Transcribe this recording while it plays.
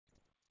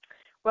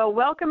Well,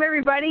 welcome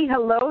everybody.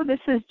 Hello, this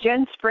is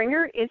Jen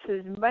Springer. It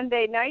is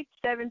Monday night,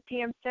 7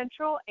 p.m.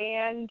 Central,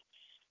 and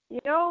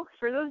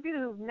for those of you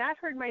who've not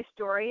heard my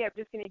story, I'm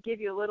just going to give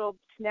you a little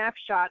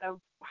snapshot of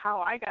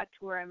how I got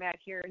to where I'm at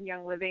here in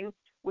Young Living,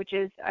 which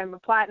is I'm a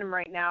platinum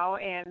right now,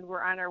 and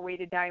we're on our way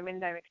to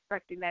diamond. I'm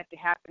expecting that to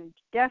happen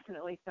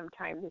definitely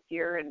sometime this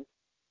year, and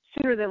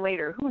sooner than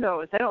later. Who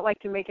knows? I don't like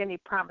to make any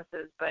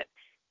promises, but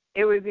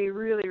it would be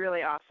really,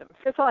 really awesome.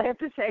 That's all I have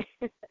to say.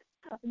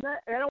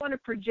 I don't want to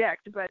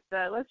project, but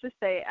let's just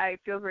say I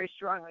feel very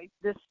strongly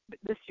this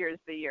year is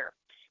the year.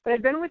 But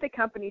I've been with the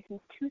company since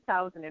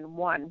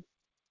 2001,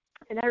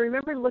 and I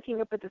remember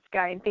looking up at the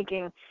sky and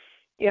thinking,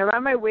 I'm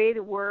on my way to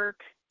work,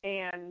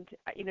 and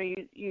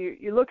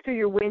you look through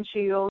your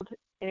windshield,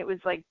 and it was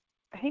like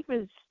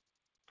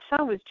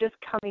sun was just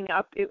coming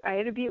up. I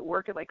had to be at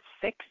work at like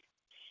 6.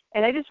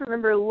 And I just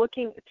remember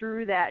looking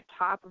through that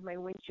top of my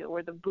windshield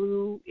where the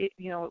blue,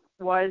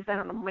 was. I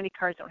don't know, many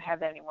cars don't have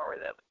that anymore, where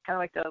the kind of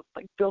like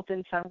the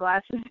built-in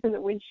sunglasses in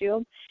the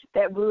windshield,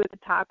 that blue at the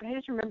top. And I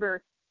just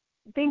remember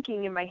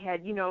thinking in my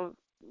head,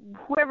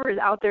 whoever is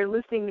out there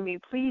listening to me,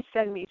 please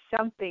send me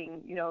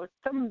something,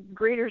 some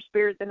greater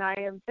spirit than I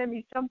am. Send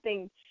me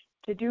something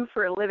to do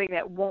for a living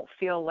that won't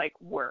feel like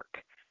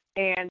work,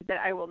 and that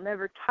I will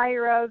never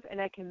tire of,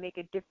 and I can make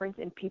a difference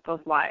in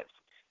people's lives.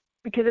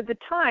 Because at the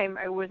time,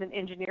 I was an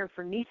engineer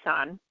for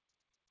Nissan,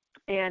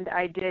 and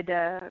I did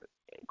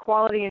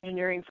quality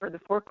engineering for the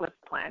forklift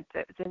plant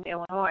that's in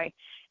Illinois,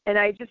 and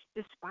I just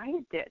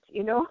despised it.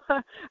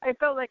 I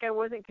felt like I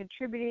wasn't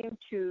contributing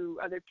to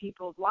other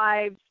people's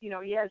lives.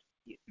 Yes,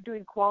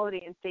 doing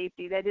quality and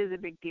safety, that is a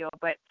big deal,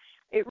 but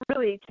it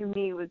really, to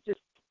me, was just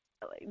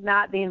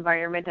not the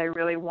environment I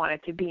really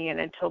wanted to be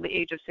in until the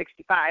age of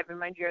 65. And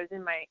mind you, I was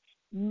in my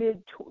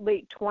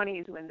late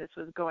 20s when this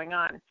was going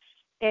on.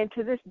 And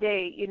to this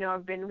day,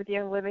 I've been with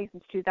Young Living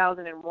since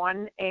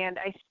 2001, and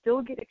I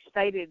still get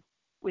excited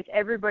with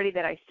everybody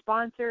that I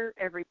sponsor,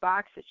 every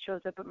box that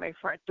shows up at my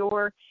front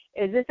door,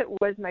 as if it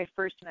was my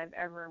first time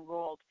I've ever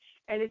enrolled.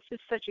 And it's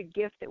just such a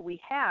gift that we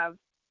have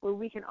where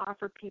we can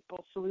offer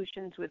people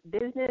solutions with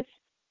business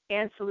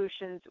and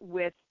solutions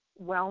with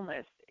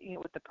wellness,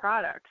 with the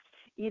products,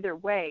 either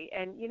way.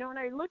 And, when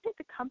I looked at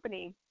the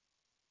company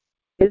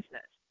business,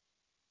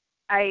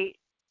 I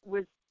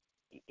was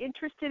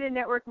interested in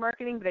network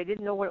marketing, but I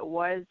didn't know what it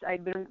was.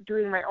 I'd been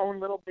doing my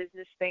own little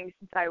business thing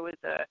since I was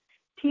a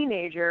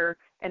teenager,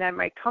 and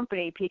my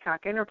company,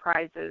 Peacock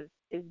Enterprises,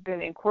 has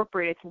been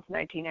incorporated since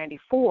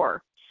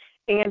 1994.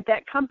 And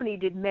that company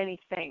did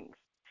many things.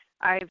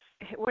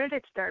 Where did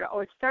it start?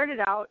 It started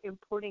out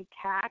importing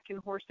tack and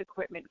horse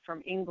equipment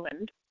from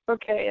England.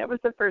 Okay, that was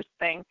the first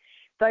thing.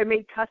 So I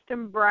made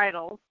custom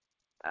bridles.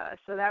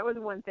 So that was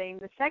one thing.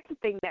 The second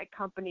thing that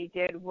company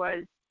did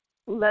was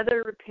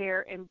leather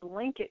repair and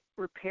blanket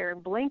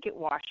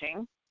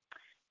washing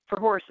for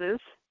horses.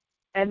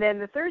 And then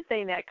the third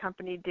thing that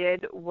company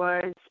did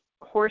was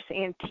horse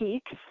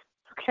antiques.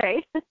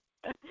 Okay.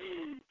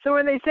 So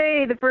when they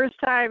say the first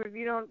time, if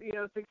you don't,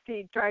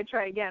 succeed,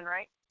 try again,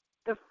 right?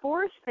 The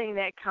fourth thing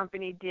that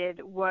company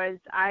did was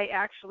I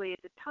actually,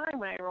 at the time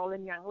when I enrolled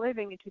in Young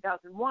Living in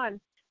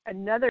 2001,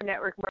 another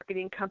network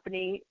marketing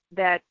company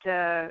that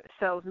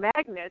sells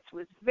magnets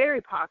was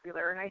very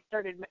popular, and I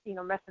started,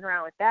 messing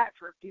around with that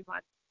for a few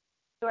months.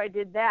 So I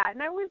did that,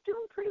 and I was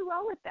doing pretty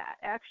well with that,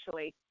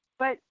 actually.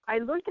 But I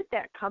looked at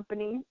that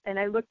company, and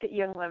I looked at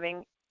Young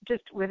Living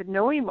just with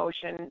no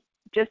emotion,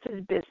 just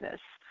as business.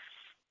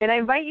 And I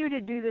invite you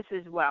to do this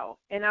as well.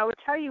 And I will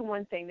tell you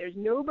one thing. There's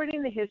nobody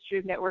in the history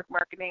of network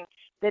marketing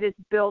that has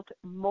built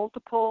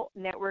multiple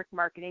network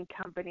marketing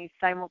companies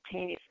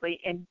simultaneously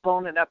and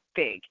blown it up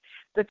big.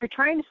 So if you're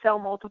trying to sell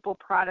multiple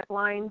product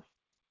lines,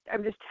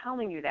 I'm just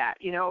telling you that.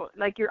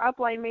 Like your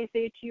upline may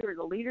say it to you, or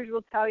the leaders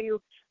will tell you.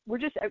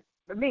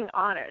 I'm being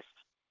honest.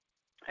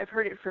 I've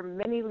heard it from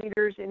many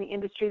leaders in the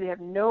industry that have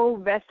no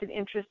vested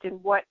interest in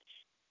what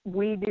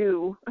we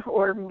do,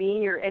 or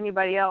me, or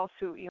anybody else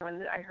who,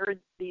 and I heard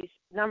these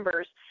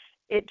numbers,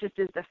 it just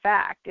is the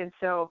fact. And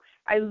so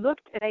I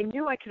looked, and I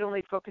knew I could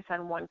only focus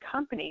on one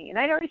company. And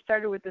I'd already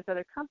started with this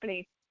other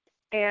company,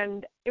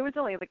 and it was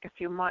only like a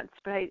few months.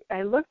 But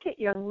I looked at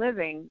Young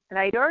Living, and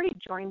I'd already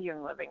joined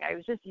Young Living. I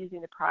was just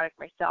using the product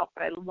myself,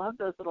 but I love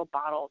those little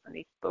bottles, and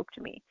they spoke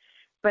to me.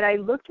 But I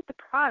looked at the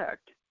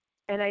product,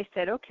 and I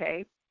said,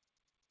 okay,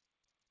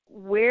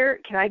 where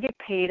can I get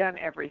paid on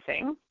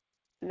everything?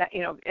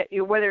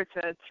 Whether it's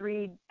a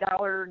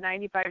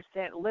 $3.95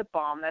 lip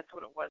balm, that's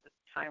what it was at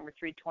the time, or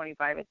 $3.25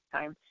 at the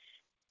time,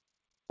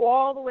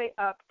 all the way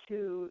up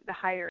to the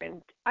higher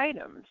end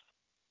items.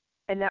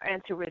 And the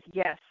answer was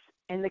yes.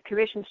 And the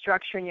commission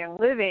structure in Young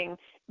Living,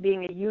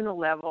 being a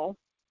unilevel,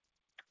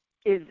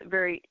 is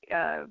very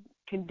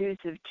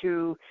conducive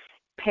to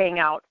paying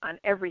out on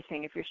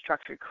everything if you're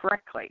structured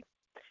correctly.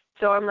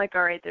 So I'm like,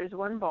 all right, there's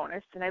one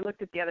bonus. And I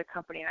looked at the other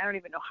company, and I don't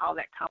even know how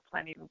that comp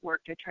plan even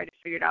worked. I tried to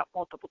figure it out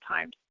multiple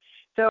times.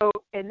 So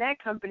in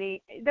that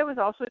company, that was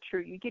also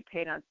true. You get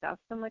paid on stuff.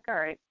 So I'm like, all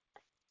right.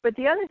 But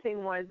the other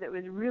thing was that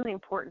was really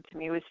important to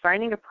me was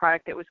finding a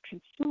product that was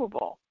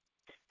consumable.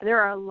 there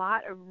are a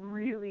lot of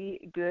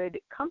really good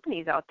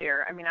companies out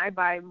there. I mean, I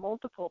buy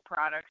multiple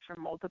products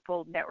from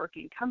multiple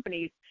networking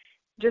companies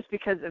just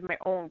because of my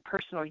own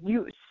personal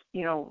use.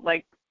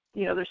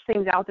 There's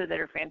things out there that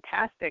are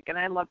fantastic, and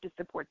I love to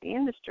support the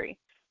industry.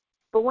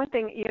 But one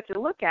thing you have to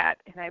look at,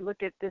 and I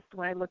looked at this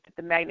when I looked at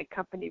the magnet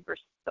company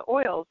versus the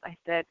oils, I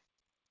said,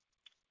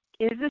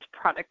 is this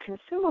product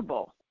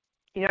consumable?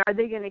 Are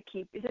they going to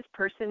is this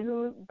person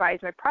who buys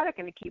my product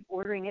going to keep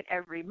ordering it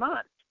every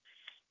month?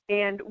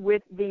 And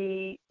with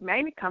the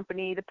magnet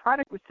company, the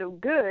product was so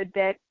good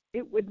that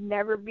it would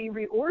never be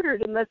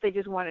reordered unless they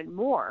just wanted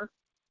more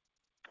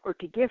or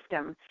to gift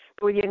them.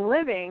 But with Young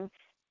Living,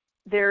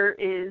 there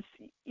is,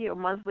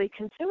 monthly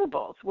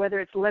consumables, whether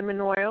it's lemon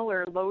oil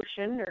or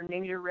lotion or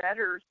Ninja Red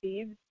or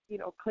Thieves,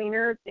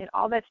 cleaner and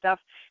all that stuff.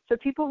 So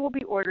people will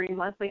be ordering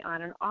monthly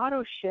on an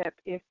auto ship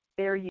if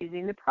they're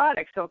using the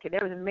product. So, okay,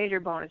 that was a major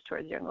bonus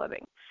towards Young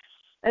Living.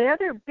 And the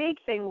other big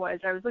thing was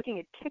I was looking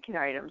at ticket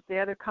items. The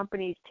other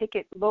company's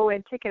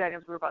low-end ticket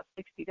items were about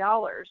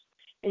 $60.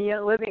 And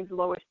Young Living's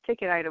lowest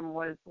ticket item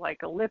was like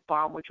a lip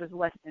balm, which was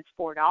less than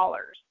 $4.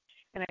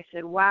 And I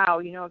said,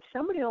 wow, if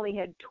somebody only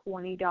had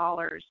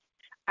 $20,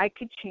 I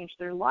could change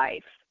their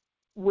life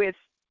with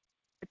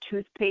a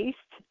toothpaste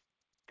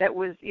that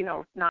was,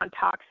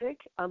 non-toxic,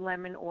 a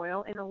lemon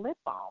oil, and a lip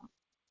balm.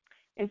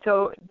 And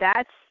so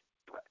that's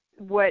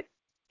what,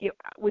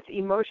 with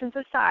emotions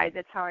aside,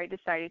 that's how I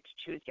decided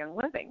to choose Young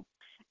Living.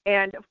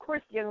 And, of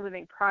course, Young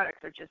Living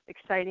products are just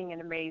exciting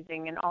and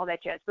amazing and all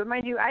that jazz. But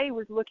mind you, I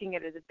was looking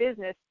at it as a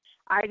business.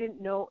 I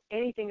didn't know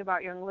anything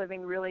about Young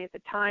Living really at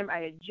the time. I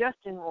had just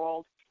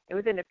enrolled. And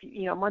within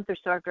a month or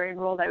so after I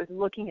enrolled, I was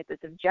looking at this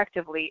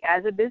objectively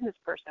as a business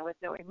person with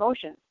no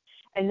emotions.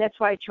 And that's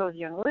why I chose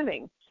Young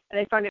Living. And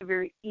I found it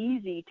very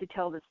easy to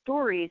tell the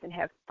stories and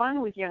have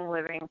fun with Young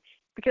Living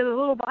because the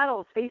little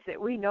bottles, face it,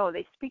 we know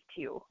they speak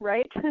to you,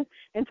 right?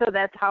 And so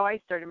that's how I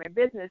started my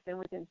business. And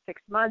within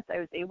 6 months, I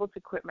was able to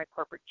quit my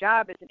corporate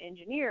job as an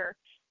engineer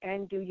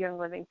and do Young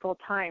Living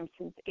full-time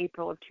since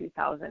April of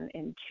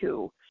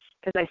 2002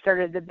 because I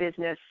started the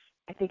business,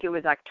 I think it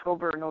was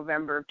October or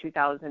November of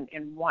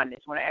 2001 is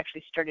when I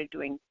actually started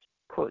doing,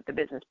 quote, the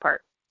business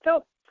part.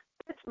 So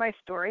that's my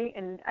story.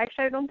 And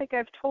actually, I don't think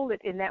I've told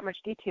it in that much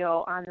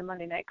detail on the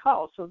Monday Night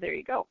Call. So there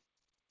you go.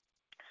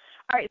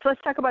 All right, so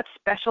let's talk about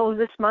specials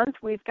this month.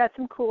 We've got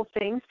some cool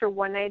things for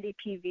 $190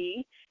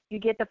 PV. You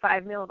get the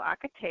 5 mil of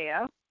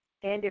Acatea.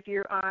 And if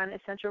you're on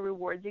Essential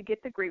Rewards, you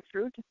get the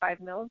grapefruit, 5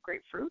 mil of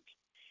grapefruit.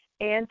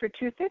 And for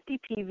 $250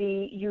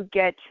 PV, you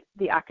get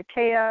the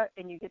Acatea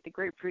and you get the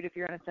grapefruit if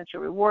you're on Essential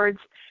Rewards.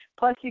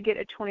 Plus, you get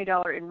a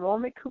 $20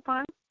 enrollment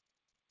coupon,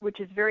 which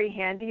is very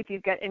handy if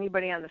you've got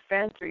anybody on the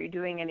fence or you're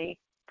doing any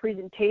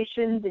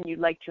presentations and you'd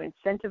like to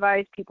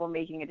incentivize people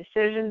making a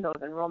decision.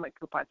 Those enrollment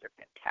coupons are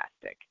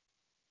fantastic.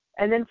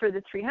 And then for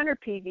the 300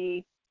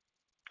 PV,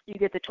 you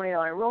get the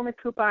 $20 enrollment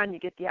coupon, you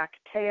get the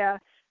Acatea,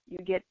 you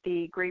get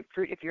the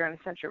grapefruit if you're on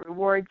Essential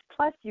Rewards,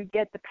 plus you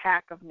get the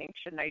pack of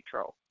Ningxia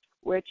Nitro,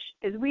 which,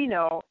 as we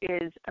know,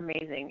 is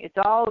amazing. It's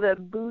all the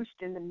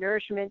boost and the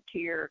nourishment to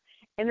your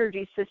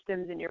energy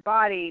systems in your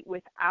body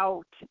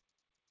without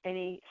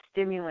any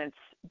stimulants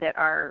that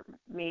are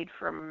made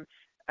from,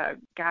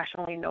 gosh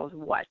only knows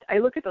what. I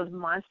look at those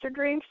monster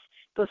drinks,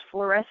 those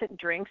fluorescent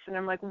drinks, and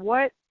I'm like,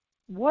 what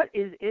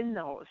is in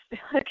those?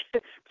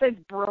 Besides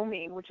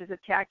bromine, which is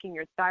attacking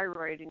your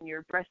thyroid and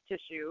your breast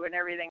tissue and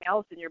everything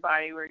else in your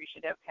body where you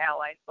should have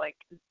halides like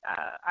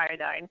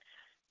iodine.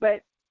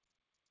 But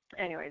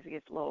anyways, it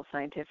gets a little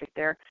scientific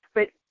there.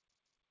 But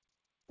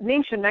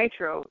Ningxia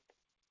Nitro,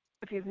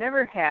 if you've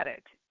never had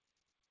it,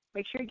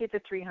 make sure you get the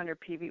 300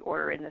 PV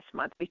order in this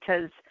month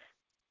because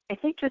I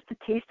think just the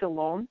taste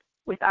alone,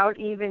 without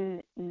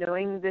even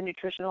knowing the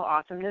nutritional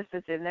awesomeness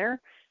that's in there,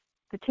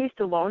 the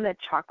taste alone, that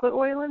chocolate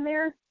oil in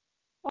there,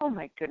 oh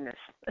my goodness,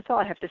 that's all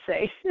I have to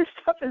say. This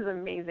stuff is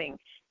amazing.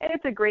 And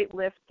it's a great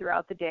lift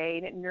throughout the day,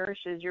 and it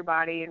nourishes your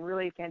body in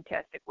really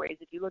fantastic ways.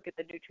 If you look at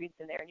the nutrients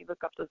in there and you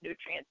look up those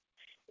nutrients,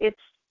 it's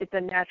a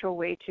natural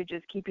way to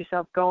just keep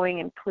yourself going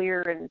and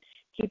clear and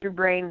keep your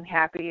brain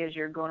happy as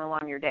you're going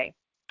along your day.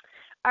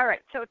 All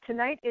right, so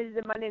tonight is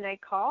the Monday Night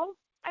Call.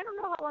 I don't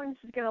know how long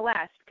this is going to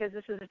last because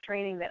this is a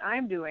training that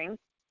I'm doing,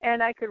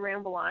 and I could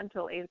ramble on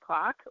till 8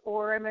 o'clock,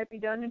 or I might be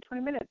done in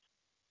 20 minutes.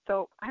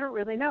 So I don't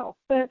really know,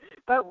 but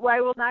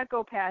I will not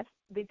go past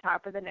the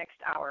top of the next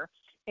hour.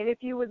 And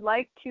if you would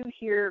like to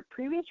hear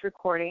previous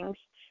recordings,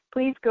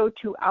 please go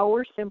to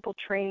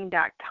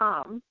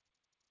OurSimpleTraining.com,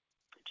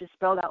 just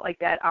spelled out like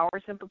that,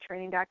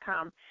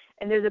 OurSimpleTraining.com.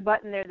 And there's a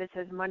button there that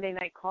says Monday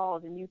Night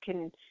Calls, and you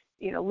can,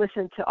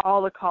 listen to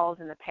all the calls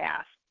in the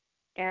past.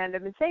 And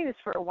I've been saying this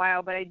for a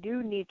while, but I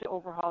do need to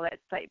overhaul that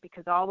site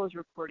because all those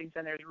recordings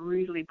on there is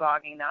really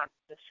bogging down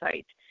the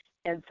site.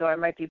 And so I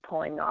might be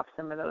pulling off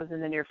some of those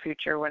in the near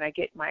future when I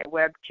get my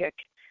web kick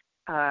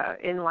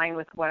in line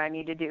with what I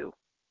need to do.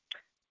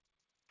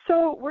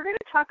 So we're going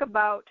to talk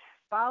about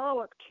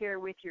follow-up care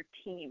with your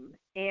team.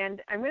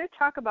 And I'm going to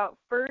talk about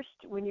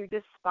first when you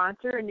just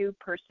sponsor a new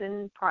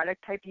person,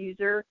 product type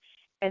user,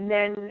 And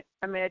then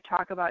I'm going to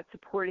talk about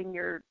supporting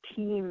your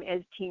team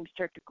as teams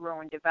start to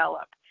grow and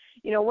develop.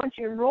 Once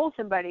you enroll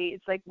somebody,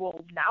 it's like,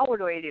 well, now what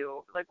do I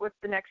do? Like, what's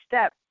the next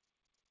step?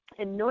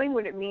 And knowing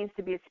what it means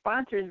to be a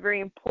sponsor is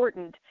very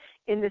important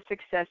in the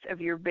success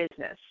of your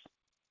business.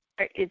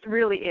 It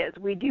really is.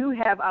 We do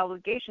have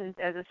obligations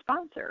as a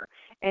sponsor,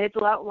 and it's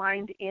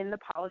outlined in the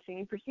policy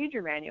and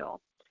procedure manual.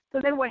 So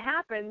then what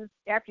happens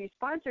after you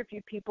sponsor a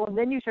few people, and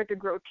then you start to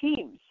grow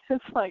teams.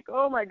 It's like,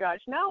 oh my gosh,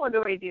 now what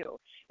do I do?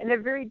 And a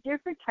very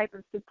different type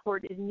of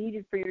support is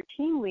needed for your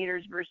team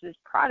leaders versus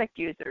product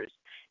users.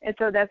 And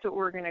so that's what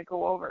we're going to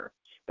go over.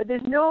 But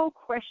there's no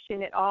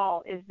question at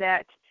all is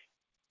that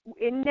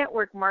in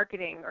network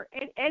marketing or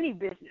in any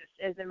business,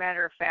 as a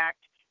matter of fact,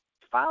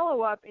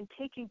 follow up and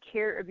taking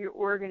care of your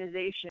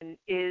organization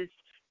is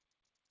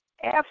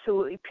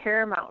absolutely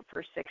paramount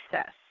for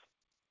success.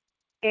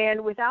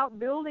 And without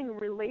building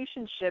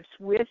relationships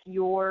with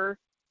your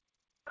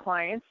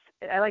clients,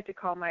 I like to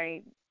call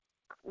my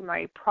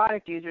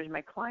product users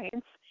my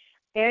clients,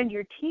 and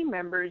your team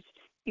members,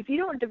 if you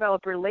don't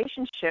develop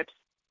relationships,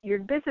 your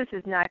business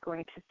is not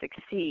going to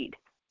succeed.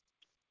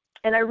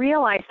 And I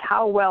realized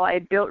how well I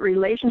had built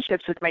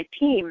relationships with my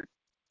team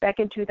back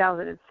in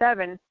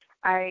 2007.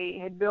 I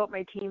had built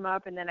my team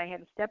up, and then I had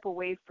to step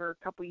away for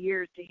a couple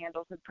years to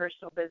handle some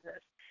personal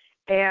business.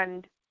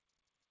 And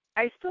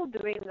I was still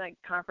doing like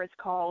conference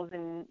calls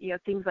and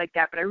things like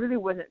that, but I really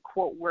wasn't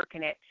quote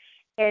working it.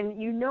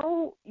 And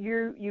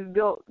you've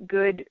built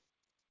good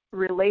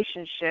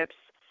relationships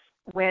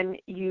when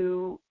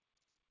you,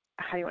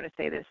 how do you want to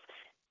say this?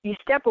 You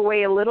step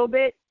away a little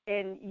bit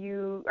and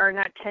you are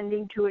not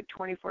tending to it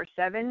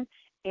 24/7,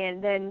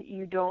 and then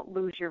you don't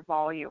lose your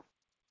volume.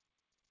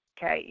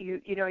 Okay,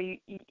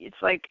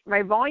 it's like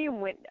my volume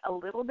went a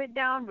little bit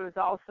down, but it was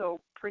also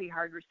pretty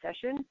hard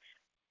recession,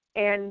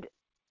 and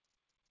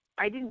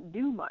I didn't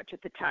do much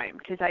at the time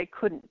because I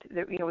couldn't.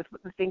 With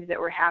the things that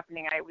were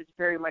happening, I was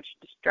very much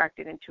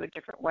distracted into a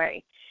different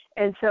way,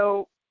 and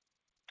so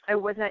I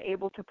was not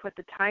able to put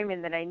the time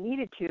in that I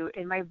needed to,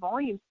 and my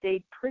volume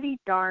stayed pretty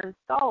darn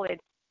solid.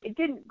 It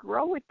didn't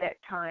grow at that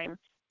time,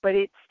 but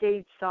it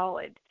stayed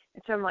solid.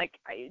 And so I'm like,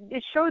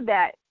 it showed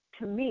that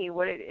to me.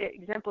 What it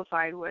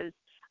exemplified was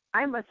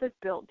I must have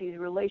built these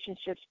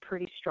relationships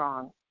pretty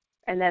strong.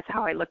 And that's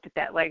how I looked at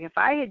that. Like if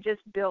I had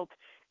just built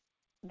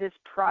this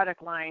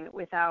product line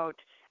without,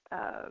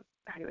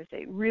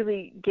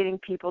 really getting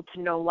people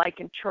to know, like,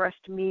 and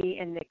trust me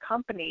and the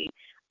company,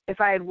 if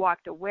I had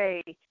walked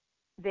away,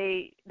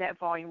 that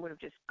volume would have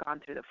just gone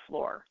through the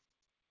floor.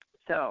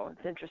 So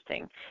it's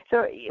interesting.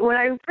 So when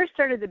I first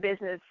started the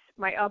business,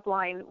 one of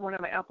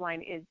my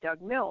upline is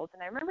Doug Mills.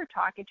 And I remember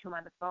talking to him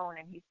on the phone,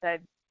 and he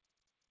said,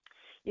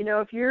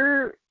 if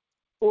your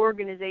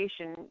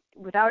organization,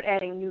 without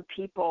adding new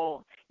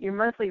people, your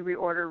monthly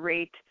reorder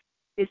rate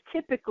is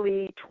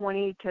typically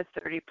 20 to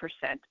 30%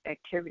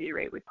 activity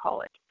rate, we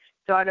call it.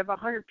 So out of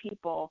 100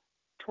 people,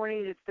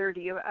 20 to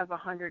 30 of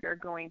 100 are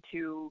going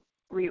to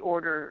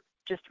reorder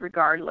just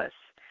regardless.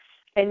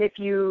 And if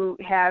you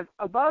have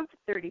above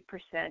 30%,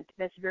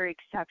 that's very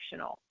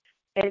exceptional.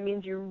 And it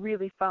means you're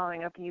really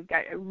following up and you've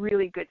got a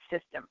really good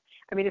system.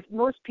 I mean, if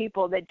most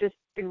people that just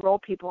enroll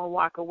people and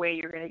walk away,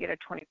 you're going to get a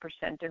 20%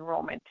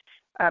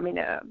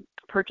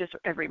 purchase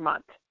every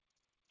month.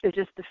 It's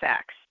just the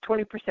facts.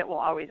 20% will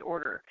always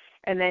order.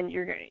 And then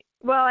you're going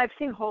to, I've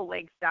seen whole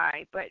legs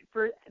die, but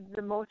for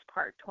the most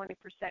part, 20%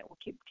 will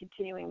keep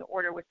continuing to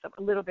order with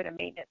a little bit of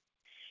maintenance.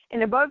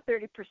 And above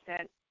 30%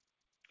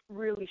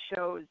 really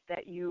shows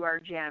that you are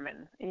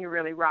jamming and you're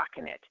really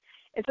rocking it.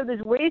 And so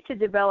there's ways to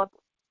develop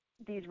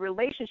these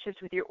relationships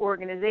with your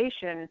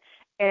organization,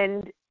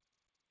 and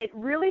it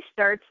really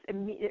starts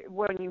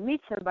when you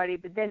meet somebody,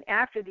 but then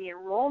after the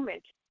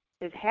enrollment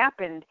has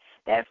happened,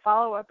 that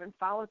follow-up and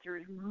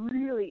follow-through is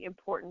really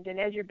important. And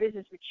as your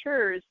business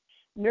matures,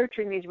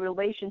 nurturing these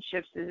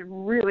relationships is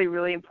really,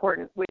 really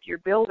important with your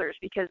builders,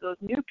 because those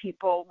new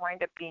people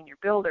wind up being your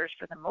builders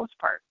for the most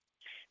part.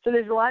 So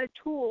there's a lot of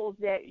tools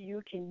that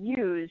you can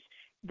use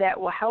that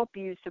will help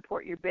you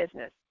support your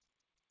business.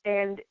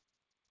 And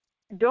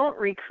don't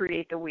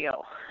recreate the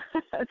wheel.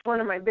 That's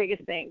one of my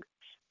biggest things.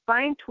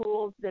 Find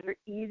tools that are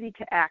easy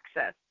to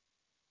access,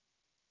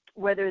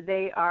 whether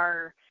they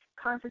are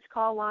conference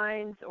call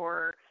lines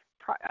or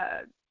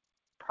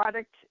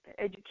product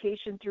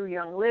education through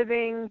Young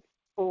Living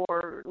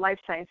or life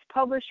science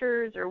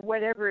publishers or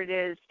whatever it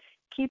is.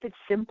 Keep it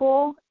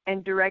simple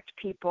and direct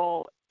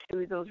people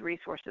to those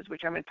resources,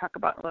 which I'm going to talk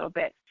about in a little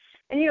bit.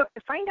 And,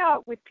 find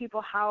out with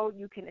people how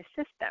you can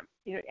assist them.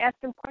 Ask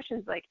them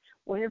questions like,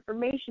 what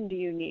information do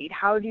you need?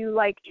 How do you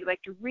like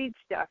to read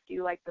stuff? Do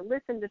you like to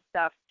listen to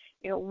stuff?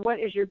 What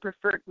is your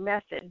preferred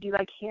method? Do you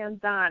like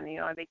hands-on?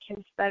 Are they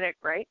kinesthetic,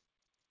 right?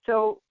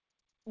 So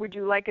would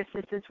you like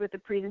assistance with the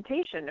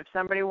presentation? If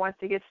somebody wants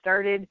to get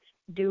started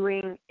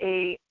doing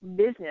a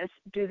business,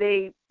 do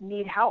they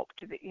need help?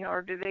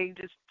 Or do they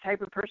just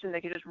type of person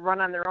that can just run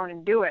on their own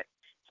and do it?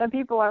 Some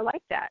people are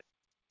like that.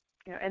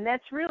 And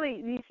that's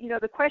really these,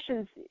 the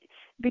questions,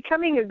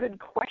 becoming a good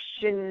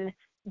question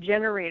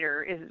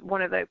generator is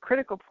one of the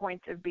critical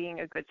points of being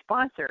a good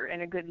sponsor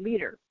and a good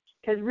leader.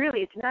 Because really,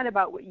 it's not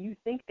about what you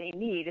think they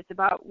need. It's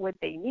about what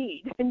they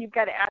need. And you've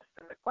got to ask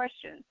them the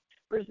questions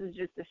versus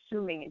just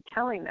assuming and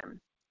telling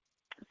them.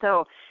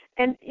 So,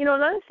 and,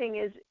 another thing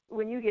is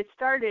when you get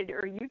started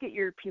or you get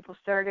your people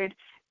started,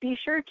 be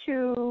sure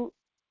to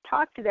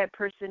talk to that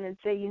person and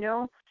say,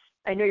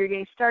 I know you're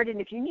getting started.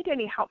 And if you need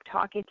any help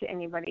talking to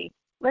anybody,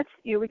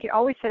 we can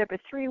always set up a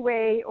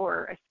 3-way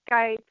or a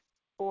Skype,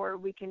 or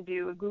we can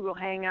do a Google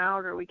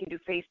Hangout, or we can do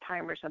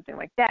FaceTime or something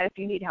like that if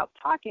you need help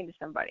talking to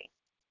somebody.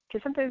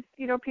 Because sometimes,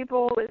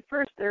 people at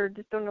first they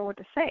just don't know what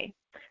to say.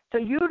 So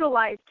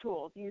utilize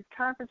tools. Use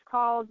conference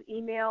calls,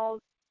 emails,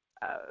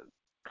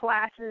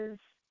 classes,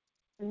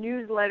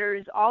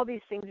 newsletters. All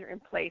these things are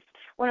in place.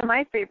 One of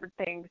my favorite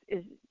things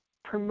is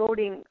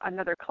promoting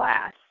another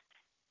class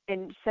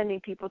and sending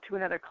people to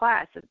another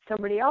class that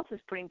somebody else is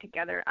putting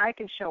together. I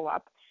can show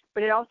up,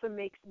 but it also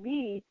makes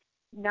me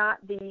not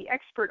the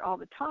expert all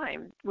the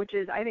time, which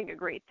is, I think, a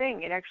great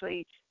thing. It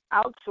actually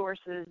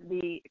outsources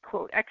the,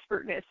 quote,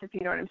 expertness, if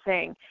you know what I'm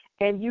saying,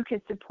 and you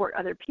can support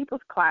other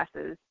people's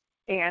classes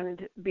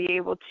and be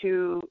able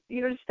to,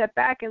 step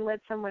back and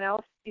let someone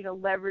else,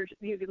 leverage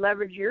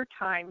your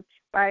time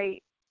by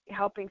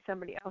helping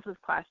somebody else's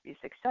class be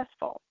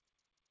successful.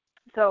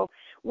 So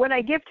what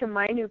I give to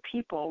my new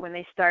people when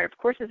they start, of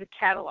course, is a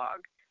catalog,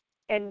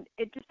 and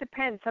it just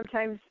depends.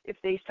 Sometimes if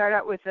they start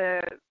out with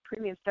a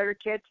premium starter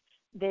kit,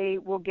 they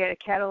will get a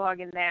catalog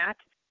in that,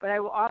 but I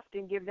will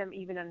often give them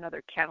even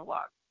another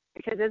catalog.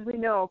 Because as we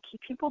know,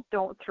 people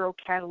don't throw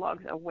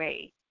catalogs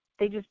away.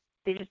 They just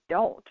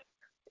don't.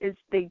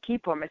 They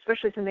keep them,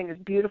 especially something as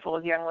beautiful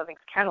as Young Living's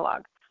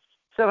catalog.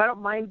 So I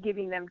don't mind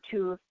giving them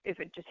two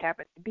if it just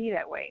happens to be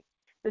that way.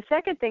 The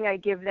second thing I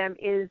give them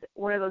is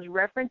one of those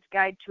reference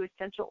guide to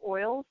essential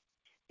oils.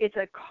 It's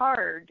a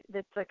card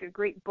that's like a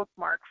great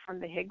bookmark from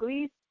the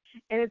Higleys,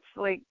 and it's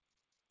like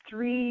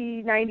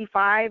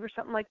 $3.95 or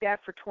something like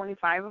that for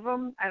 25 of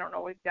them. I don't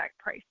know the exact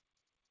price,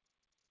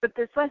 but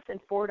there's less than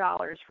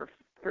 $4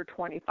 for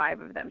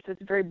 25 of them, so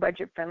it's very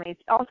budget friendly.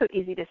 It's also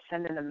easy to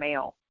send in the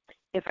mail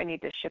if I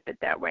need to ship it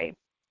that way.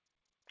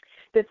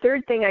 The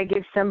third thing I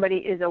give somebody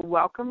is a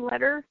welcome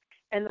letter,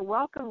 and the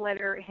welcome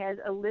letter has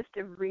a list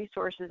of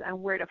resources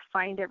on where to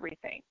find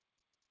everything.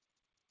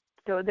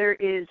 So there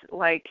is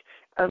like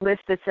a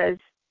list that says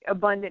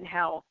Abundant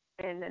Health,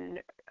 and then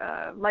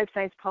Life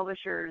Science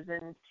Publishers,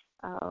 and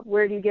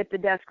where do you get the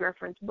desk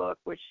reference book,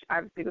 which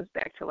obviously goes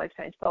back to Life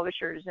Science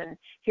Publishers, and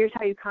here's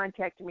how you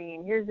contact me,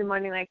 and here's the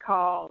money I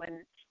call, and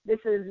this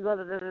is blah,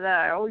 blah, blah,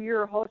 blah. Oh,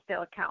 you're a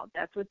wholesale account.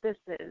 That's what this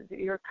is.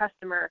 You're a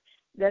customer.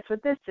 That's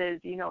what this is,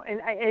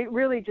 and it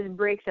really just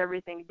breaks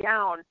everything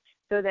down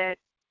so that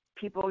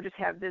people just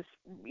have this,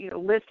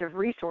 list of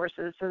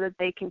resources so that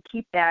they can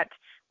keep that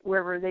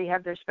wherever they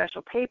have their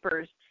special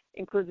papers.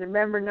 Includes their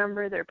member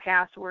number, their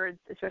passwords,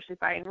 especially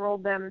if I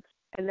enrolled them,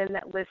 and then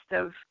that list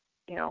of,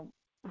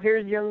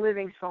 here's Young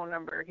Living's phone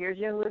number, here's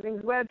Young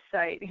Living's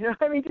website,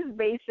 just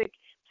basic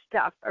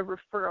stuff, a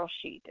referral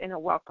sheet and a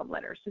welcome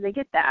letter. So they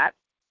get that.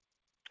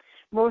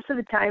 Most of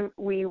the time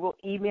we will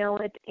email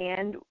it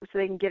and so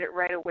they can get it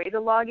right away to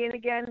log in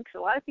again, because a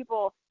lot of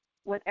people,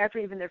 after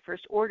even their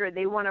first order,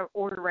 they want to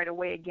order right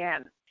away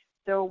again.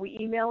 So we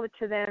email it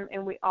to them,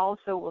 and we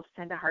also will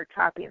send a hard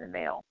copy in the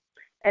mail.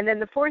 And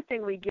then the fourth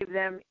thing we give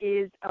them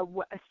is a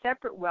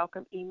separate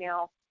welcome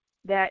email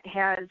that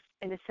has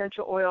an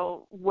essential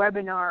oil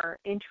webinar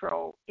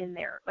intro in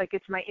there. Like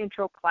it's my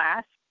intro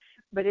class,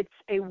 but it's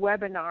a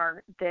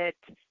webinar that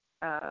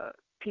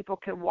people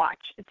can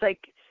watch. It's like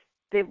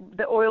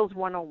the Oils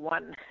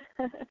 101.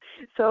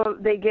 So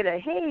they get a,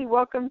 hey,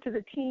 welcome to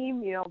the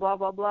team, blah,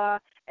 blah, blah.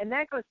 And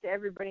that goes to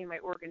everybody in my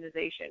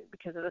organization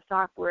because of the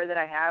software that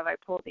I have. I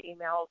pull the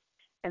emails,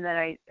 and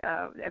then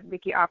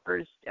Vicki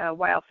offers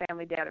Wild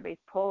Family Database,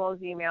 pull those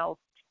emails,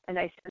 and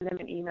I send them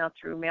an email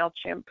through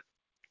MailChimp.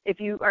 If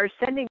you are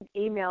sending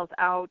emails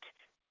out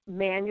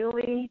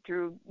manually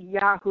through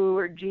Yahoo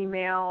or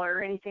Gmail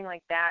or anything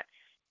like that,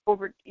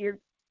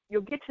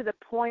 you'll get to the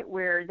point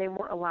where they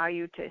won't allow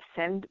you to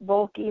send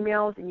bulk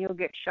emails, and you'll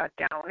get shut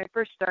down. When I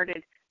first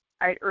started,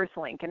 I had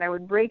Earthlink, and I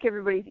would break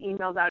everybody's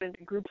emails out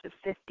into groups of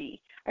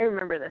 50. I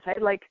remember this. I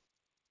had like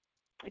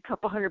a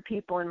couple hundred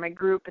people in my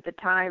group at the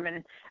time,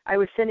 and I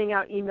was sending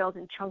out emails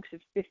in chunks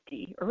of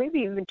 50 or maybe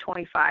even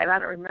 25. I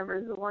don't remember.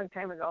 It was a long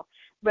time ago.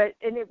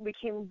 And it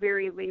became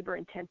very labor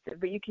intensive.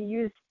 But you can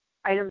use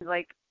items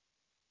like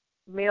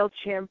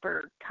MailChimp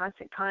or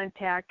Constant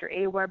Contact or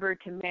Aweber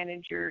to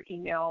manage your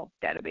email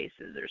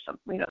databases or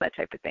something, that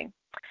type of thing.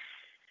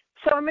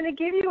 So I'm going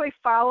to give you a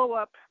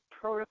follow-up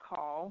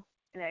protocol,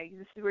 and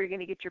this is where you're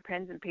going to get your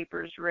pens and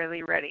papers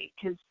really ready,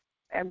 because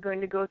I'm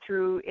going to go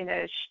through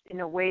in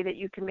a way that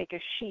you can make a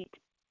sheet,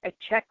 a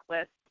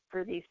checklist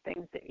for these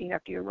things that you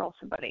have to enroll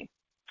somebody.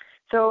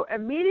 So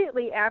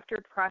immediately after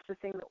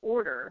processing the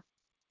order,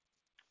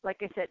 like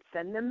I said,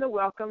 send them the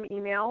welcome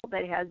email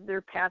that has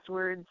their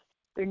passwords,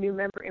 their new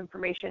member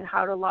information,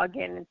 how to log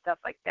in, and stuff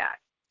like that.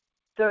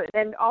 So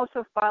then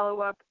also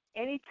follow up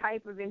any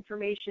type of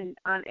information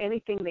on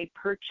anything they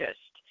purchased.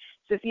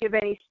 So if you have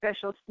any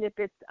special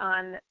snippets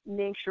on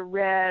Ningxia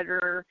Red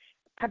or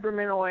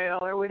peppermint oil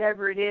or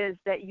whatever it is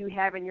that you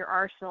have in your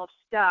arsenal of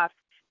stuff,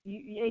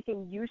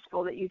 anything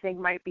useful that you think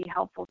might be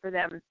helpful for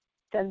them,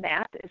 send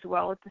that as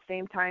well at the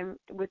same time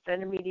with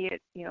an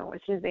immediate, as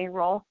soon as they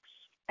enroll.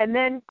 And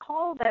then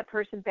call that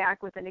person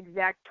back with an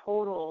exact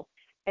total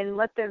and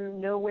let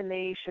them know when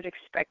they should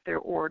expect their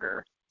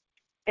order.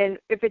 And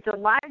if it's a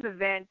live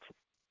event,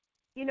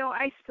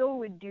 I still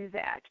would do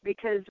that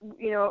because,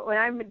 when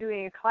I'm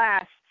doing a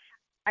class,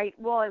 at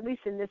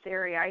least in this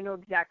area, I know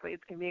exactly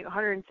it's going to be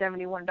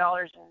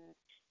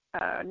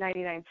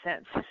 $171.99,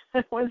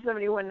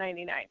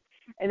 $171.99.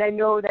 And I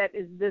know that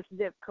is this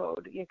zip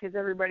code because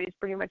everybody's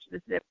pretty much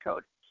this zip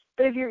code.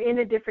 But if you're in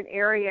a different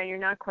area and you're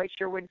not quite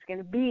sure what it's going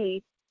to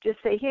be, just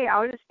say, hey,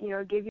 I'll just,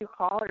 give you a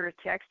call or a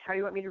text. How do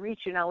you want me to reach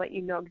you? And I'll let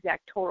you know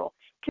exact total.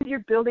 Because you're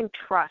building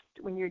trust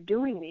when you're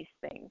doing these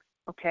things,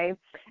 okay?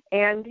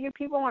 And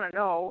people want to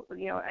know,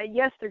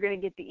 yes, they're going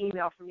to get the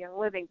email from Young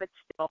Living, but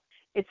still,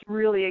 it's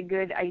really a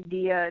good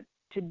idea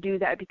to do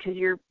that because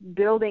you're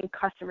building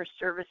customer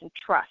service and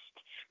trust.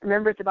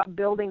 Remember, it's about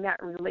building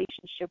that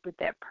relationship with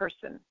that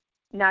person,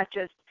 not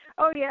just,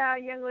 oh, yeah,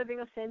 Young Living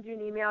will send you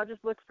an email.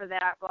 Just look for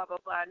that, blah, blah,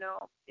 blah.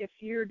 No, if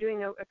you're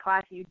doing a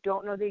class and you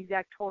don't know the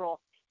exact total,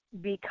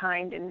 be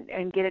kind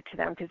and get it to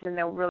them because then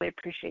they'll really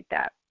appreciate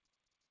that.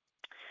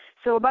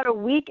 So about a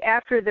week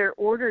after their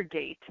order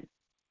date,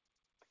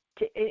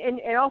 and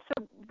also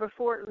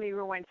before, let me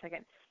rewind a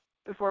second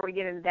before we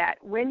get into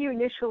that. When you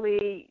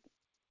initially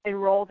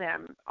enroll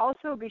them,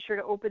 also be sure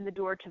to open the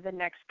door to the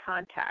next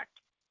contact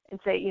and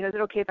say, is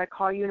it okay if I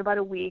call you in about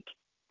a week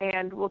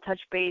and we'll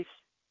touch base,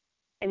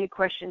 any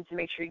questions to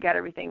make sure you got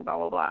everything, blah,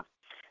 blah, blah.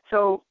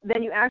 So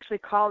then you actually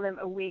call them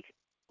a week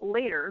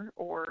later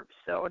or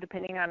so,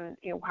 depending on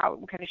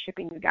what kind of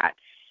shipping you got,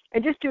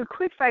 and just do a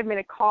quick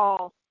 5-minute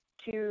call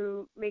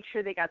to make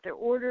sure they got their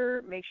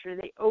order, make sure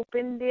they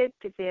opened it,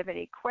 if they have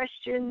any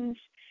questions,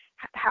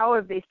 how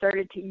have they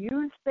started to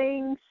use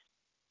things.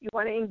 You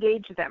want to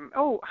engage them.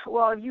 Oh,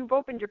 well, you've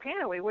opened your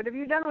Panaway. What have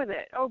you done with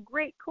it? Oh,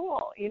 great,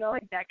 cool.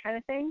 Like that kind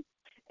of thing.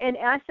 And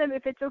ask them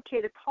if it's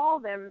okay to call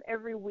them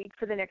every week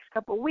for the next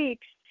couple of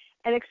weeks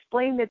and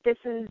explain that this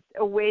is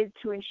a way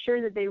to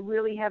ensure that they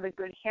really have a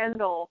good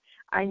handle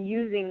on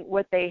using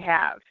what they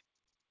have.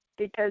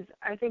 Because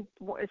I think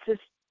it's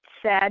just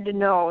sad to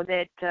know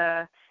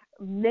that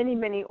many,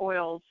 many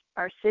oils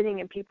are sitting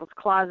in people's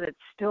closets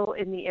still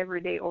in the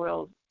everyday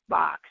oils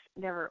box,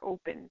 never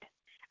opened.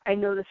 I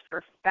know this for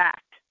a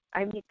fact.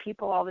 I meet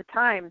people all the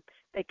time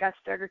that got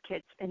starter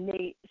kits and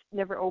they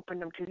never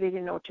opened them because they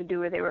didn't know what to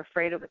do or they were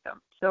afraid of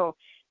them. So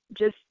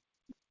just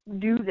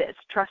do this,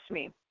 trust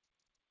me.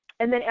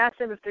 And then ask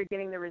them if they're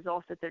getting the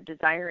results that they're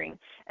desiring.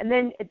 And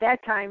then at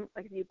that time,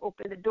 like if you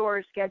open the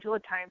door, schedule a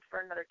time for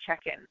another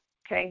check-in,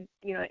 okay,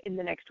 in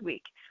the next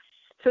week.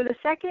 So the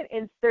second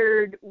and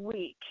third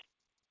week,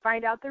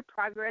 find out their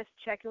progress,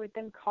 check in with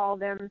them, call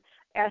them,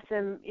 ask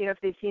them, if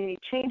they've seen any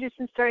changes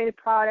since starting the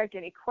product,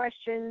 any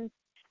questions.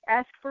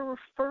 Ask for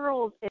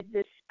referrals at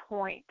this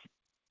point,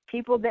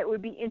 people that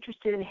would be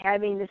interested in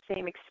having the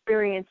same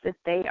experience that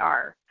they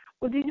are.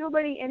 Well, do you know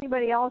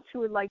anybody else who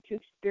would like to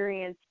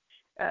experience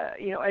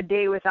a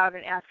day without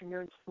an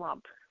afternoon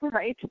slump,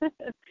 right?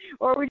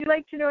 Or would you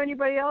like to know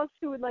anybody else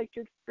who would like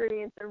to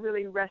experience a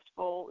really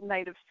restful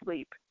night of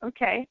sleep?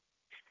 Okay.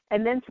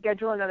 And then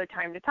schedule another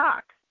time to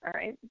talk, all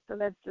right? So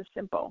that's just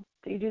simple.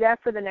 So you do that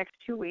for the next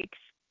 2 weeks.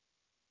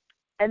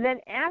 And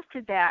then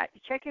after that,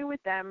 check in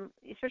with them,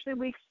 especially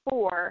week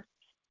 4,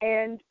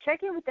 and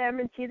check in with them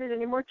and see if there's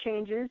any more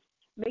changes,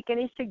 make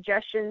any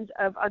suggestions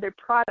of other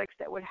products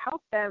that would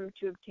help them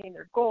to obtain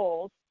their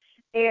goals.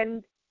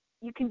 And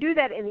you can do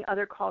that in the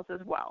other calls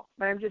as well,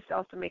 but I'm just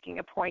also making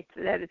a point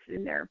that it's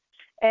in there.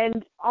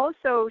 And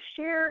also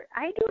share,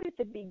 I do it at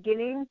the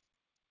beginning.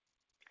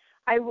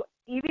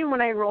 Even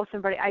when I enroll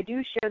somebody, I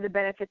do share the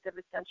benefits of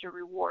Essential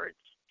Rewards.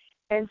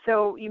 And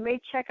so you may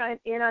check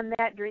in on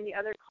that during the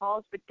other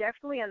calls, but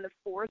definitely on the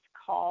 4th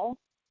call,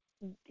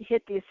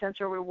 hit the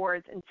Essential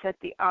Rewards and set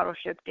the auto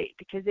ship date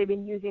because they've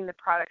been using the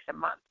products a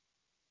month.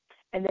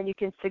 And then you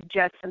can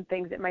suggest some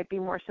things that might be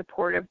more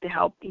supportive to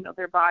help,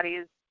 their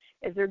bodies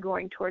as they're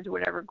going towards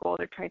whatever goal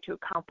they're trying to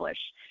accomplish.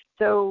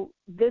 So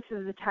this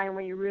is the time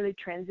when you really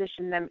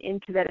transition them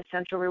into that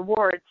Essential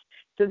Rewards.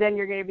 So then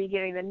you're going to be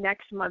getting the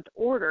next month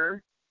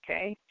order,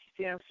 okay?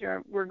 So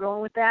we're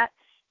going with that.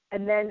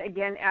 And then,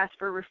 again, ask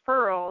for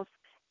referrals.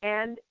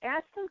 And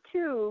ask them,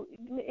 too,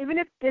 even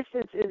if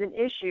distance is an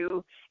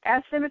issue,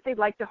 ask them if they'd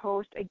like to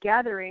host a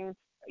gathering,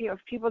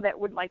 of people that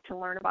would like to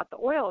learn about the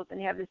oils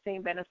and have the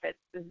same benefits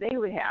as they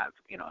would have,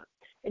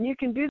 And you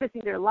can do this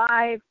either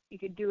live, you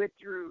could do it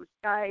through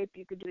Skype,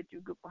 you could do it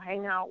through Google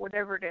Hangout,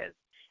 whatever it is.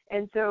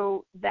 And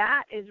so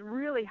that is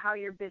really how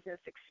your business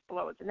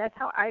explodes. And that's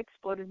how I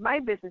exploded my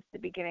business at the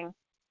beginning.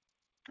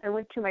 I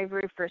went to my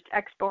very first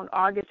expo in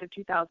August of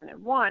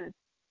 2001,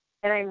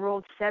 and I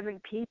enrolled 7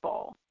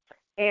 people.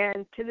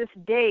 And to this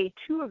day,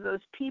 2 of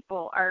those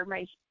people are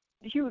my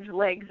huge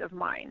legs of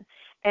mine.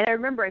 And I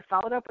remember I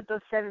followed up with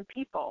those 7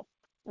 people.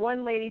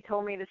 one lady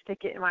told me to stick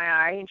it in my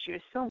eye, and she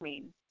was so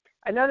mean.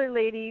 Another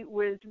lady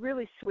was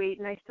really sweet,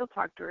 and I still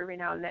talk to her every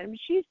now and then.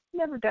 She's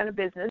never done a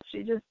business.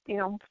 She just,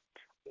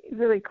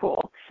 really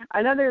cool.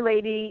 Another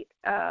lady,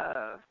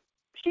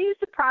 she used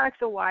the products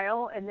a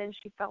while, and then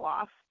she fell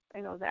off. I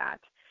know that.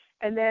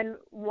 And then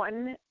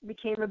one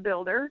became a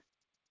builder,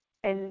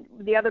 and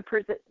the other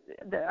person,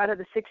 out of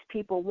the 6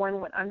 people,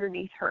 one went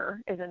underneath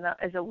her as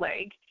a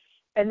leg.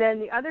 And then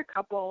the other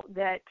couple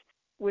that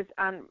was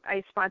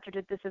I sponsored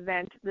at this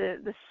event,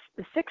 the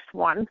 6th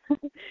one,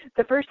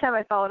 the first time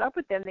I followed up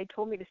with them, they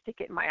told me to stick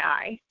it in my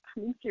eye. I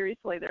mean,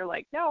 seriously, they're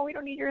like, no, we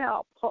don't need your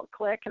help.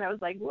 Click. And I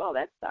was like, well,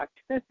 that sucked.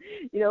 I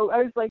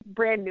was like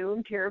brand new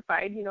and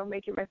terrified,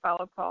 making my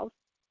follow-up calls.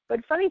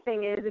 But funny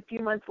thing is, a few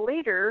months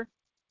later,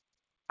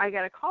 I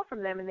got a call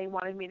from them, and they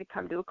wanted me to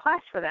come do a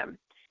class for them.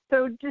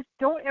 So just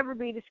don't ever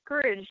be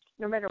discouraged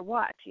no matter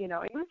what.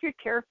 Even if you're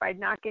terrified,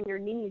 knock on your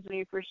knees when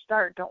you first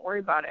start. Don't worry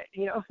about it.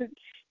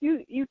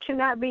 You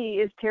cannot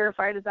be as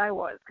terrified as I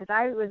was, because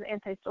I was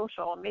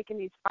antisocial, and making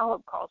these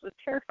follow-up calls was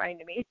terrifying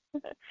to me.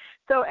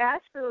 So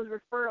ask for those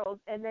referrals,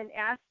 and then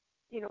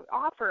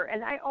offer.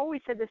 And I always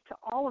said this to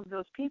all of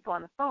those people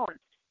on the phone.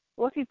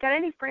 Well, if you've got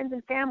any friends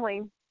and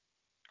family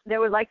that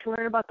would like to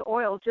learn about the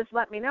oils, just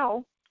let me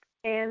know,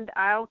 and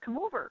I'll come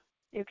over,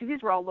 because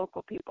these were all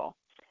local people.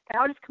 And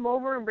I'll just come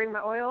over and bring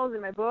my oils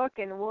and my book,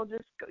 and we'll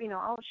just,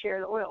 I'll share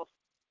the oils.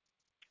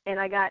 And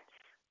out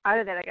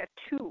of that, I got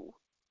two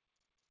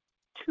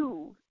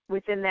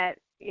within that,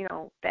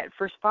 that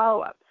first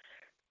follow-up.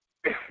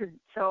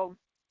 So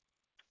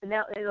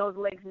now those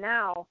legs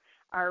now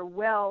are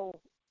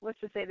let's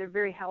just say they're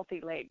very healthy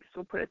legs.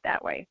 We'll put it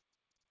that way.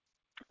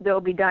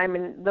 There'll be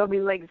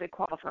legs that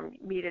qualify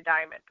me to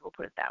diamond. We'll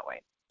put it that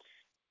way.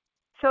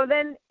 So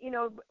then,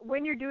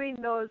 when you're doing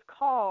those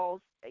calls,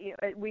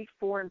 at week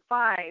 4 and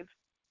 5,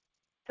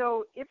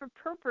 so if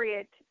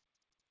appropriate,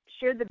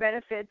 share the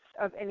benefits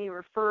of any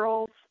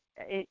referrals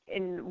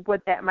and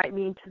what that might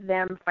mean to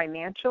them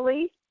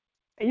financially.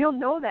 And you'll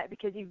know that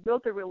because you've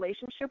built a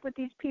relationship with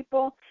these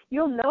people.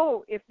 You'll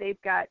know if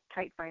they've got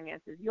tight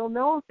finances. You'll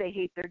know if they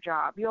hate their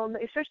job. You'll know,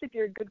 especially if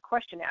you're a good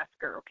question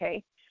asker,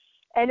 okay?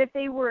 And if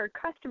they were a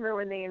customer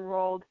when they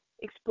enrolled,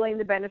 explain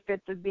the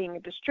benefits of being a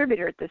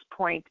distributor at this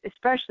point,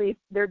 especially if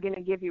they're going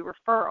to give you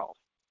referrals.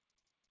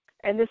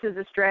 And this is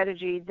a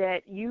strategy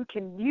that you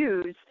can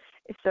use.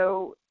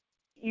 So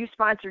you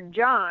sponsored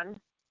John,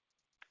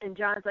 and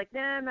John's like,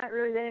 nah, I'm not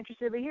really that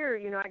interested, but here,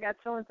 I got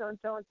so-and-so and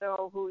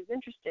so-and-so who's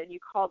interested. You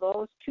call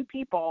those 2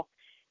 people,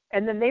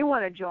 and then they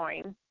want to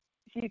join.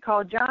 So you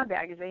call John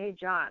back and say, hey,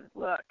 John,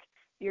 look,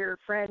 your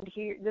friend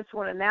here, this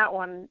one and that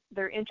one,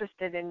 they're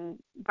interested in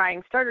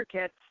buying starter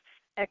kits.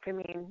 That could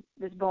mean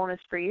this bonus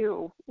for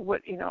you.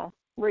 What,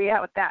 where you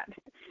at with that?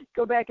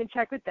 Go back and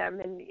check with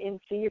them and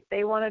see if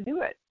they want to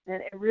do it.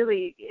 And it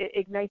really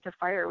ignites a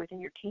fire within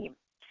your team.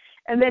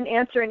 And then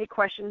answer any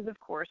questions, of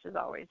course, as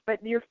always.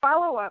 But your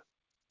follow-up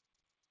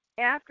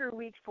after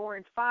week 4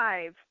 and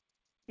 5,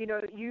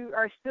 you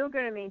are still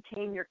going to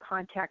maintain your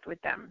contact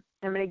with them.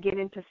 I'm going to get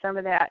into some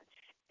of that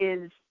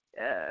is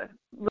a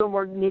little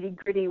more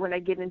nitty-gritty when I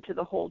get into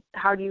the whole,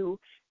 how do you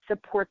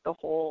support the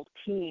whole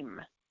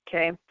team,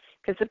 okay?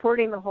 Because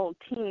supporting the whole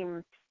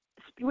team,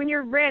 when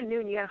you're brand new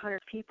and you got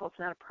 100 people, it's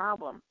not a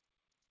problem.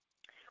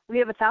 When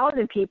you have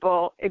 1,000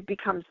 people, it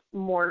becomes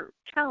more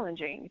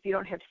challenging if you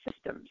don't have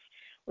systems.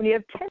 When you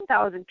have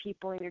 10,000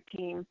 people in your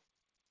team,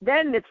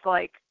 then it's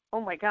like, oh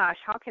my gosh,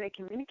 how can I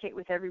communicate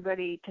with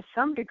everybody to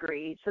some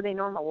degree so they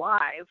know I'm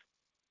alive?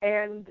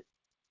 And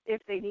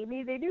if they need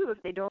me, they do.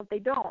 If they don't, they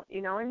don't.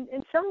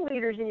 And some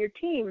leaders in your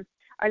team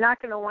are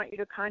not going to want you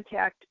to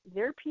contact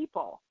their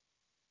people,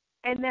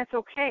 and that's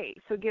okay.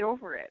 So get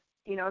over it.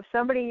 If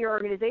somebody in your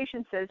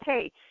organization says,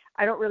 hey,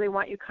 I don't really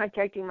want you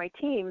contacting my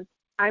team,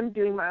 I'm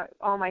doing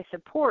all my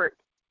support,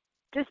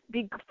 just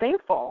be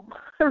thankful.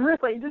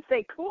 Really, just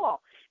say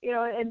cool,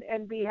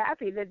 and be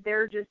happy that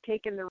they're just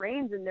taking the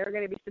reins and they're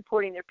going to be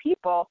supporting their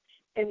people.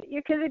 And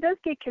because it does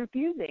get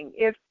confusing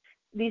if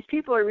these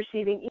people are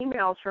receiving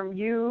emails from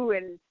you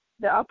and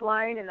the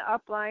upline and the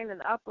upline and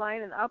the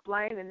upline and the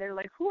upline, and they're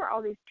like, who are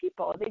all these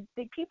people?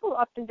 People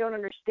often don't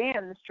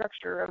understand the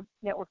structure of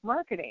network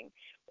marketing,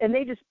 and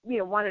they just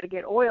wanted to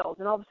get oils,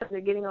 and all of a sudden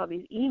they're getting all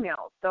these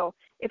emails. So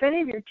if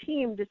any of your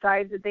team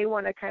decides that they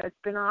want to kind of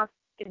spin off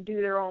and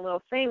do their own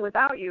little thing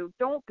without you,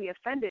 don't be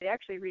offended.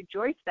 Actually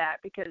rejoice that,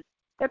 because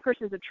that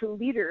person's a true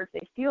leader if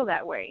they feel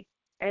that way.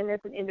 And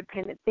that's an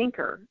independent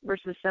thinker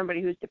versus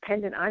somebody who's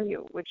dependent on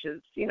you, which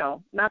is,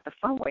 not the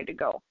fun way to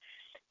go.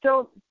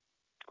 So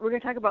we're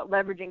going to talk about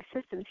leveraging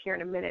systems here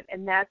in a minute,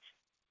 and that's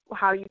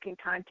how you can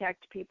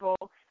contact people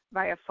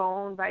via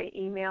phone, via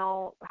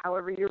email,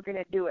 however you're going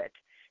to do it.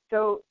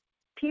 So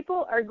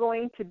people are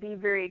going to be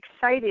very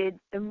excited.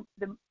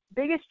 The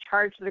biggest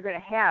charge they're going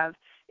to have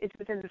is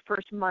within the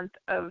first month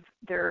of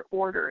their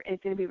order, and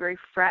it's going to be very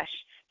fresh.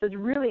 So it's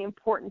really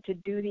important to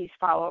do these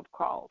follow-up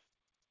calls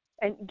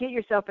and get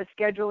yourself a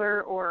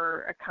scheduler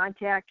or a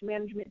contact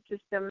management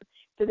system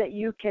so that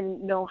you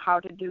can know how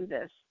to do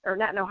this, or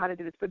not know how to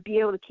do this, but be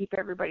able to keep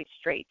everybody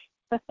straight.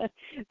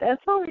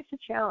 That's always a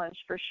challenge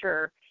for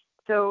sure.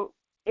 So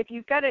if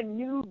you've got a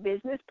new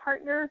business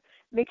partner,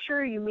 make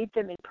sure you meet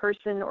them in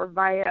person or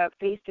via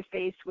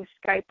face-to-face with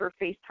Skype or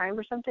FaceTime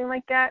or something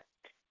like that,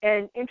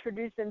 and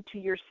introduce them to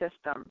your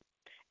system.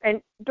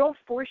 And don't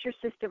force your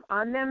system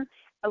on them.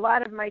 A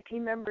lot of my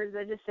team members,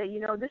 I just say,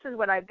 this is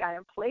what I've got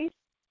in place.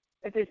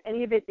 If there's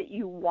any of it that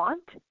you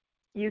want,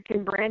 you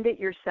can brand it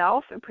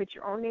yourself and put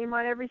your own name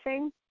on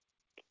everything.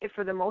 If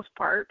for the most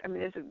part, I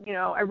mean,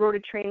 I wrote a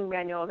training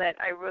manual that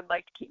I would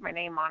like to keep my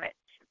name on it,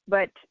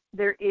 but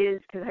there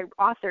is, because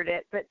I authored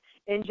it, but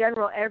in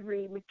general,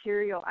 every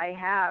material I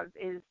have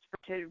is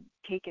to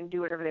take and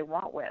do whatever they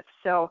want with.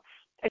 So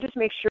I just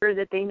make sure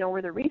that they know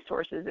where the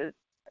resources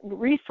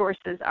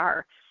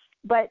are.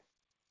 But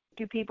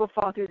do people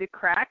fall through the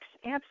cracks?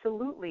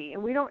 Absolutely,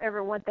 and we don't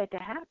ever want that to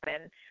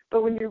happen.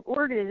 But when your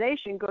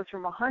organization goes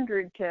from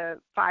 100 to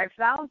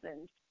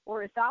 5,000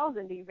 or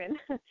 1,000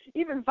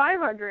 even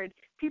 500,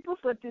 people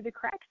slip through the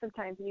cracks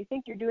sometimes, and you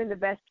think you're doing the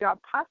best job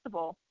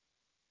possible.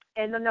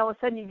 And then all of a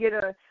sudden you get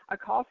a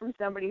call from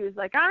somebody who's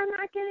like, I'm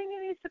not getting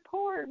any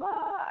support,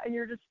 blah, and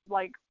you're just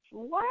like,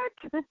 what?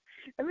 I've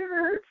never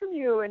heard from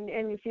you, and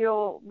you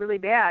feel really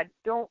bad.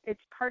 It's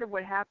part of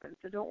what happens,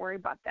 so don't worry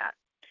about that.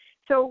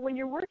 So when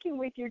you're working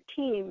with your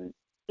team,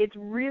 it's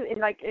really,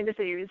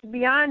 it's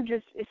beyond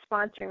just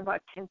sponsoring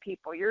about 10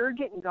 people. You're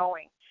getting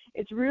going.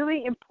 It's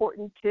really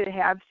important to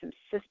have some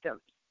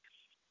systems.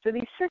 So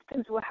these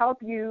systems will help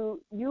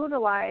you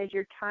utilize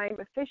your time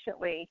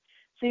efficiently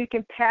so you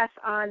can pass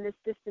on this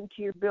system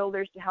to your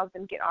builders to help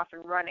them get off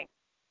and running.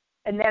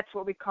 And that's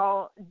what we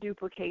call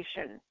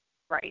duplication,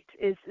 right?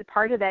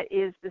 Part of that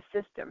is the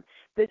system.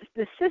 The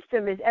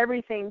system is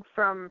everything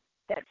from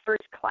that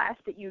first class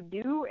that you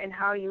do and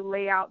how you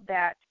lay out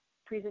that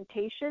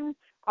presentation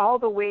all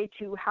the way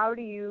to how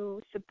do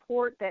you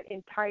support that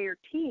entire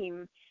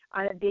team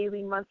on a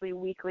daily, monthly,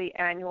 weekly,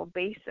 annual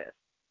basis.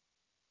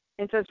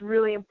 And so it's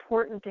really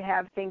important to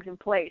have things in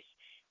place.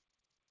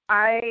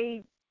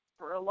 I,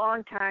 for a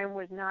long time,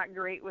 was not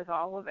great with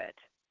all of it.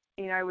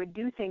 I would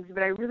do things,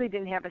 but I really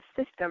didn't have a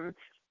system.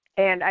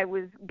 And I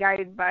was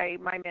guided by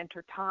my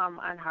mentor, Tom,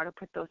 on how to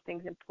put those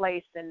things in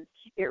place. And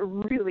it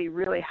really,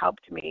 really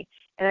helped me.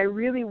 And I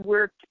really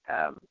worked,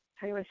 how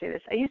do you want to say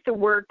this? I used to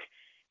work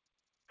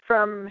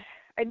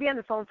I'd be on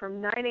the phone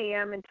from 9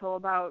 a.m. until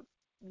about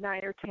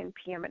 9 or 10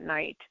 p.m. at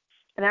night.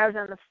 And I was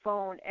on the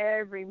phone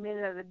every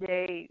minute of the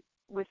day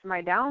with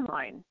my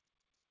downline.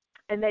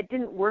 And that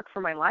didn't work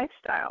for my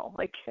lifestyle.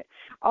 Like,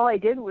 all I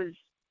did was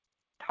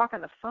talk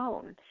on the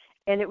phone.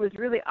 And it was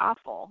really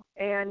awful.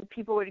 And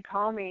people would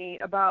call me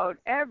about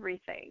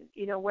everything,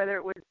 whether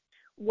it was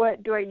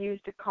what do I use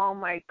to calm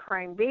my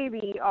crying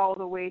baby all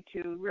the way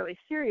to really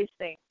serious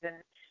things. And,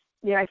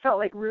 I felt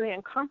like really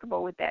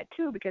uncomfortable with that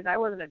too because I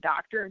wasn't a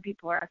doctor and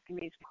people are asking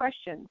me these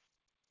questions.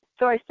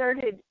 So I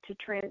started to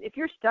if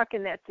you're stuck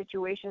in that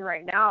situation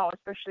right now,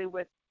 especially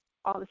with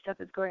all the stuff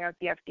that's going on with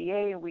the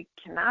FDA and we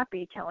cannot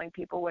be telling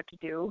people what to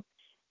do,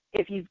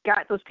 if you've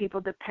got those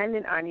people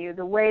dependent on you,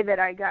 the way that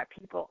I got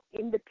people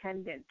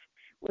independent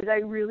was I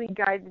really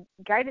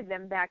guided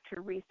them back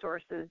to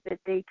resources that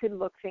they could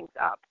look things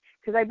up.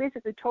 Because I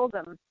basically told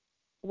them,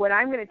 what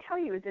I'm going to tell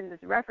you is in this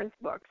reference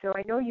book. So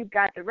I know you've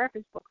got the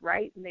reference book,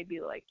 right? And they'd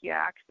be like,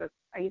 yeah, because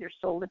I either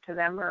sold it to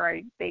them or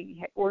they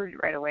had ordered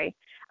it right away.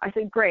 I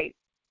said, great,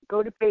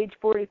 go to page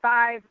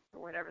 45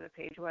 or whatever the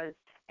page was,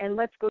 and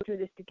let's go through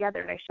this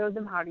together. And I showed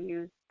them how to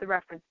use the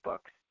reference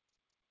books.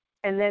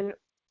 And then,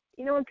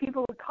 when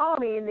people would call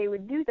me and they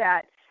would do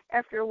that,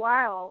 after a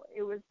while,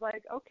 it was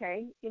like,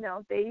 okay,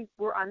 they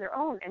were on their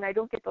own, and I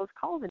don't get those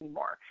calls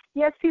anymore.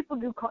 Yes, people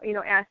do call,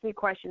 ask me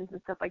questions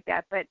and stuff like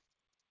that, but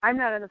I'm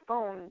not on the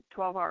phone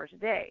 12 hours a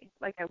day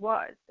like I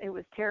was. It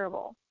was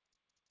terrible.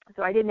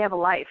 So I didn't have a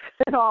life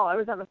at all. I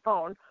was on the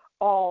phone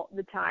all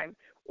the time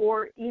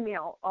or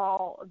email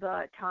all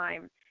the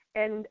time.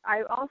 And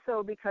I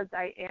also, because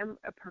I am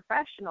a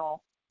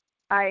professional,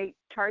 I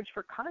charge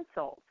for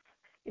consults.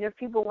 If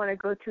people want to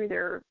go through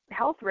their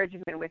health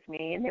regimen with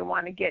me and they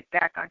want to get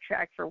back on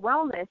track for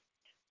wellness,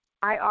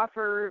 I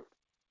offer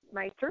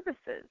my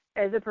services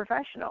as a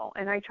professional,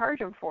 and I charge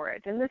them for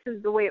it. And this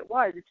is the way it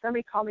was. If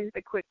somebody called me with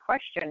a quick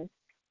question,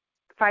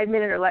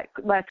 5-minute or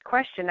less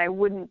question, I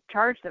wouldn't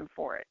charge them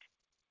for it.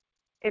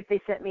 If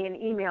they sent me an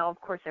email, of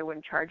course, I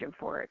wouldn't charge them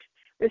for it.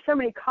 If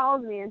somebody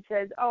calls me and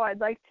says, oh, I'd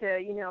like to,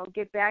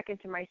 get back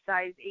into my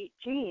size 8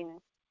 jeans,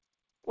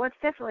 well, it's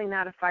definitely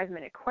not a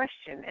 5-minute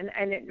question.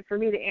 And for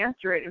me to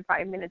answer it in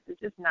 5 minutes is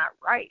just not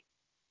right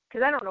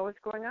because I don't know what's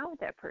going on with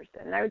that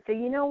person. And I would say,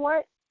 you know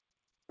what?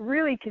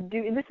 Really to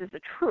do, and this is the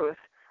truth,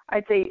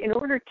 I'd say in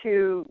order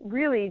to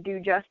really do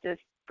justice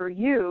for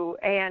you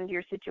and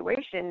your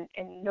situation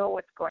and know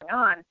what's going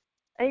on,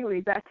 I think it would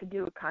be best to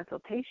do a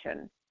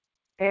consultation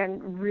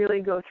and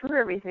really go through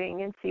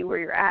everything and see where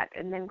you're at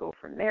and then go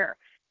from there.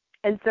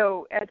 And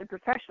so as a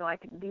professional, I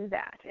can do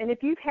that. And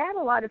if you've had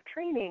a lot of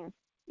training,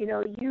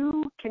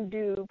 you can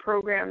do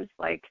programs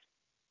like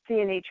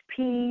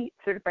CNHP,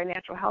 Certified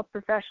Natural Health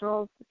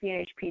Professionals,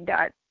 CNHP.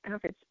 I don't know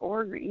if it's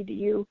org or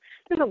edu.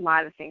 There's a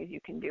lot of things you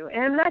can do.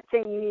 And I'm not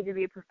saying you need to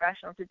be a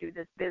professional to do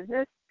this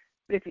business,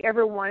 but if you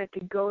ever wanted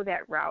to go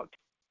that route,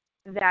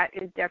 that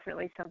is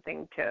definitely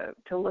something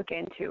to look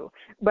into.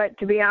 But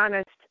to be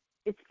honest,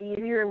 it's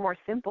easier and more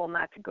simple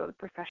not to go the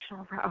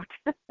professional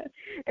route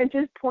and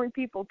just point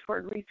people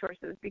toward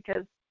resources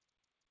because,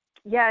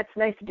 yeah, it's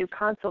nice to do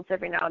consults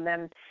every now and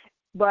then,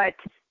 but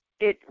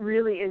it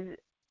really is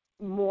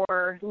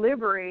more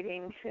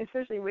liberating,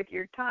 especially with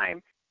your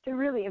time, to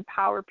really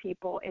empower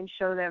people and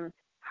show them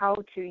how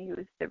to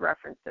use the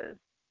references.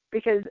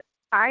 Because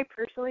I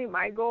personally,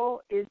 my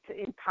goal is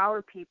to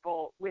empower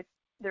people with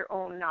their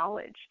own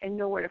knowledge and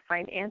know where to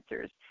find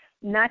answers,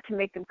 not to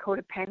make them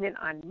codependent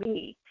on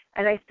me.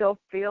 And I still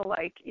feel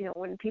like,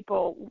 when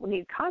people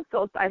need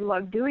consults, I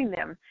love doing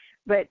them.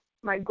 But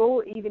my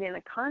goal, even in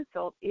a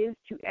consult, is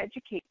to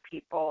educate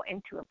people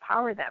and to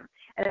empower them.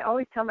 And I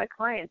always tell my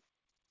clients,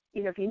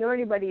 if you know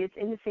anybody that's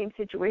in the same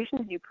situation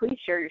as you, please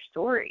share your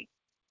story,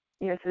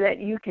 so that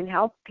you can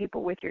help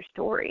people with your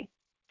story.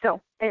 So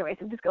anyways,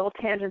 I'm just a little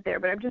tangent there,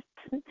 but I'm just,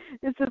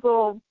 this is a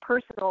little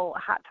personal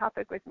hot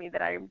topic with me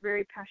that I'm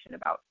very passionate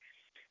about.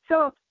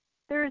 So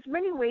there's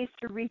many ways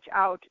to reach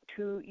out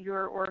to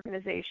your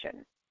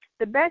organization.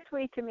 The best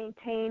way to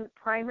maintain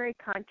primary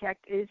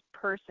contact is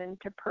person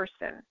to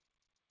person.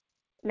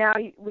 Now,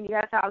 when you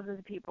have thousands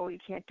of people, you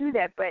can't do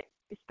that, but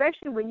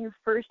especially when you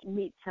first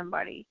meet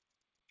somebody,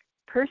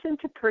 person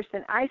to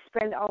person, I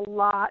spend a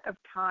lot of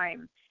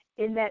time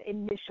in that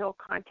initial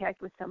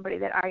contact with somebody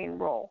that I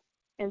enroll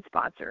and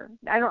sponsor.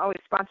 I don't always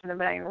sponsor them,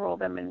 but I enroll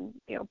them and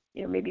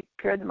maybe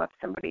pair them up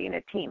with somebody in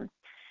a team.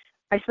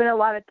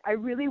 I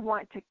really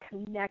want to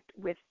connect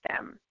with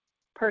them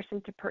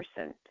person to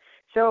person.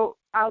 So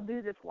I'll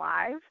do this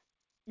live.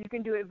 You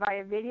can do it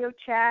via video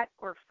chat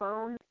or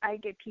phone. I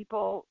get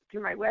people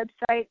through my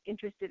website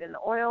interested in the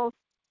oils.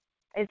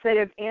 Instead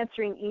of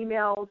answering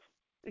emails,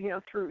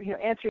 through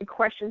answering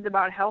questions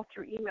about health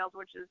through emails,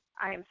 which is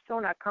I am so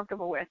not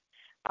comfortable with,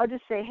 I'll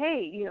just say,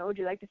 hey, would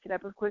you like to set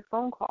up a quick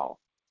phone call?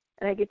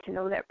 And I get to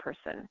know that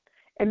person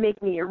and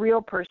make me a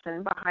real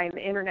person behind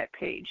the internet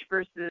page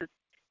versus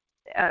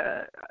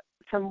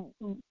some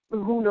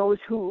who knows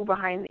who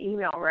behind the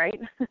email, right?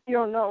 You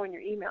don't know when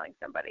you're emailing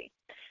somebody.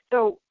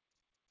 So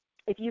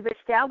if you've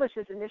established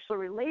this initial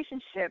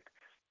relationship,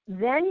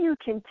 then you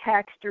can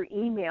text or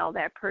email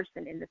that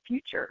person in the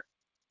future.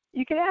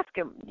 You can ask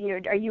them,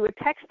 are you a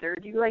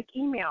texter? Do you like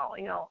email?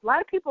 A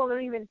lot of people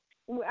don't even,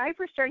 when I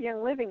first started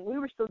Young Living, we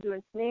were still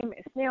doing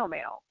snail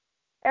mail.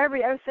 I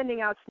was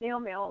sending out snail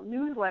mail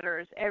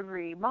newsletters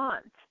every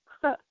month.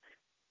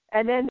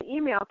 And then the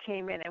email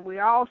came in, and we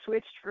all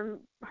switched from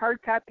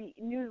hard copy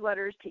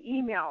newsletters to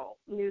email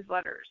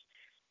newsletters.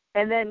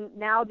 And then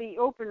now the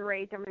open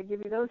rate, I'm going to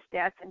give you those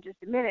stats in just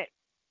a minute.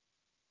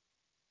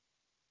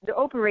 The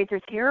open rates are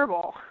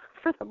terrible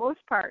for the most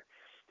part,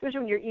 especially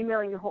when you're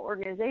emailing your whole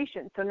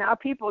organization. So now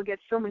people get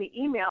so many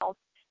emails.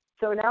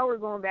 So now we're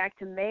going back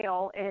to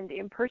mail and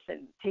in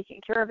person, taking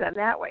care of them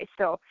that way.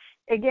 So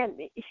again,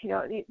 if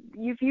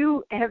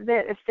you have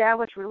that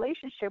established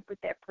relationship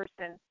with that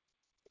person,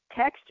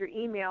 text or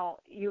email,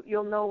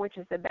 you'll know which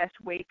is the best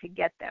way to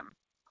get them.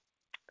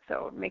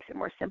 So it makes it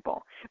more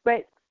simple.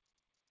 But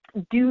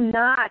do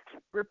not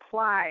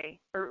reply,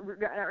 or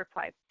not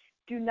reply,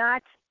 do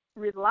not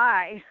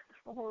rely,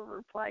 where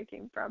reply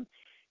came from,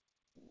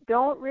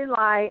 don't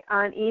rely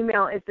on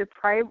email as the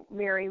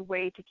primary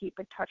way to keep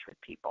in touch with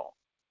people.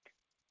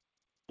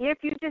 If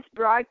you just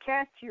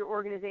broadcast to your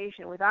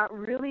organization without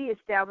really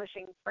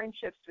establishing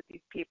friendships with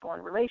these people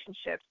and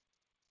relationships,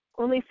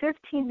 only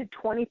 15 to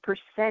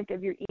 20%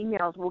 of your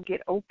emails will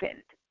get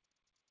opened.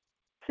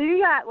 So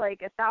you got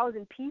like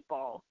 1,000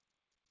 people,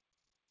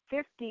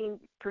 15%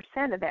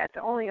 of that's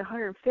only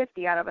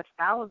 150 out of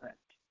 1,000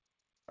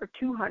 or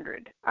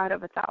 200 out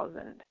of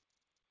 1,000.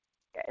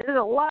 There's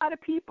a lot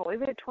of people,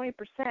 even at 20%,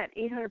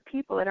 800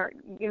 people that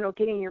aren't,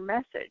 getting your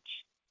message.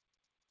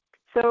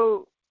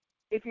 So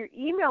if your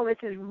email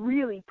list is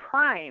really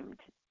primed,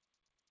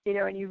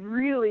 and you've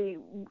really,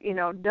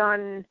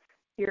 done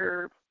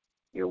your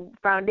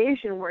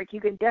foundation work, you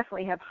can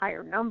definitely have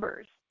higher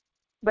numbers.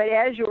 But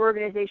as your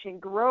organization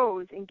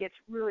grows and gets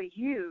really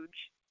huge,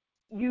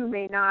 you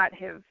may not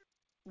have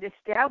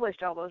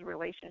established all those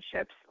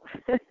relationships.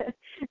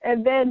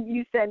 And then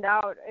you send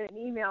out an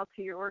email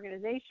to your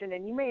organization,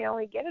 and you may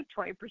only get a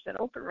 20%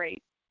 open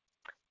rate.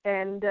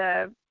 And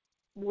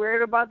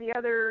worried about the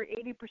other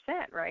 80%,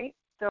 right?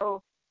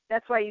 So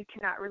that's why you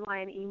cannot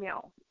rely on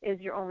email as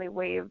your only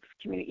way of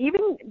communicating.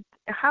 Even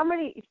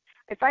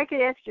if I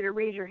could ask you to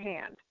raise your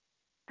hand,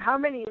 how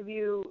many of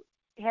you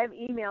have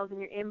emails in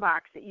your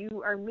inbox that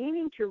you are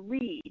meaning to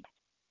read,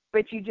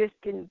 but you just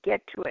didn't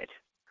get to it?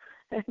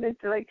 And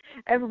it's like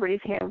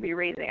everybody's hand will be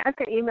raising. I've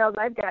got emails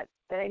that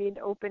I need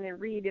to open and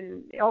read,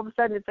 and all of a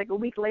sudden it's like a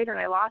week later and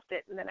I lost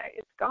it, and then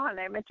it's gone.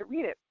 I meant to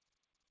read it.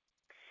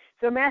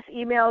 So mass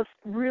emails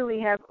really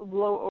have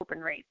low open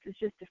rates. It's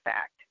just a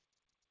fact.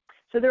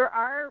 So there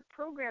are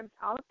programs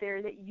out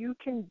there that you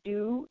can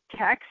do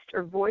text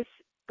or voice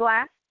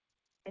blasts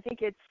I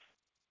think it's,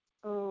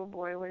 oh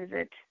boy, what is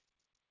it?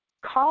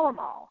 Call 'em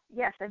all.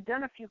 Yes, I've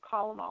done a few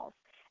call 'em alls.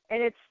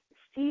 And it's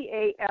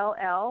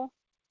CALLEMALL,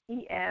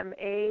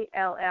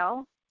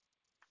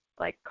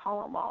 like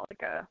call 'em all,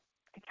 like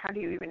how do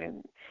you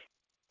even,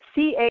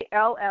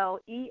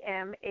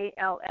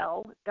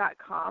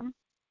 CALLEMALL.com,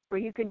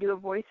 where you can do a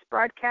voice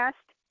broadcast.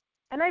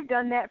 And I've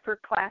done that for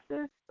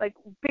classes, like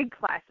big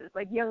classes,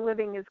 like Young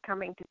Living is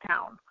coming to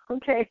town.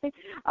 Okay,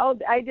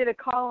 I did a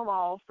call 'em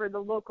all for the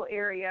local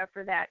area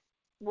for that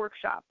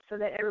workshop so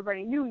that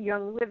everybody knew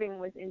Young Living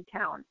was in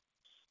town.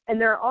 And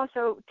there are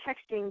also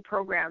texting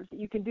programs that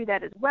you can do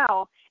that as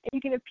well. And you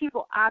can have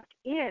people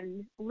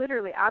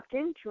literally opt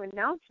into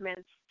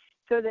announcements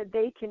so that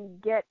they can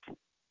get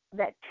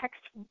that text,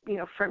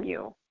 from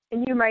you.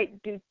 And you might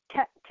do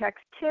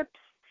text tips.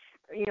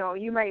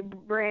 You might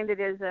brand it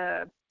as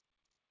a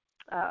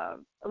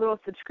little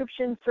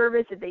subscription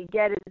service that they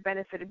get as a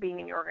benefit of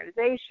being in your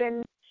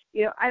organization.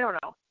 I don't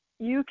know.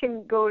 You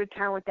can go to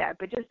town with that,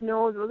 but just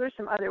know those are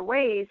some other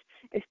ways,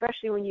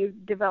 especially when you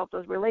develop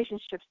those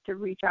relationships, to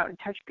reach out and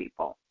touch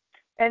people.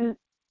 And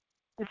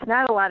it's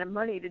not a lot of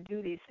money to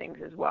do these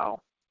things as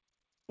well.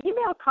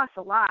 Email costs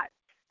a lot.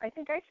 I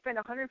think I spend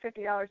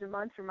 $150 a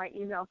month for my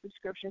email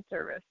subscription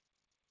service,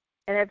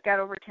 and I've got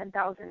over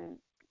 10,000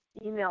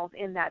 emails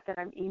in that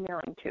I'm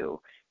emailing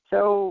to.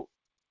 So,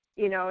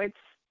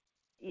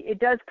 it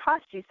does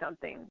cost you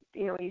something,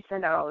 when you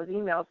send out all those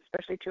emails,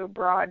 especially to a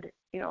broad,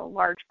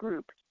 large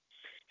group.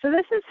 So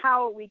this is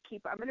how we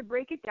keep. I'm going to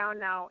break it down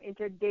now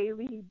into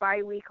daily,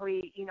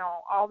 biweekly,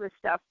 all this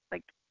stuff.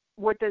 Like,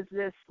 what does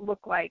this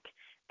look like?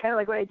 Kind of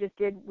like what I just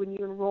did when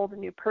you enrolled a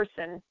new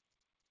person.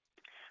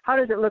 How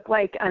does it look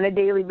like on a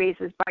daily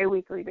basis,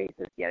 biweekly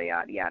basis, yada,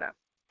 yada, yada.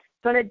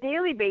 So on a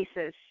daily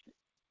basis,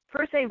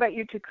 first I invite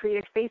you to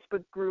create a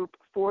Facebook group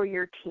for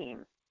your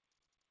team.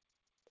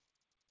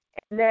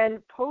 And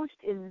then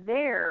post in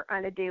there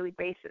on a daily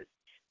basis.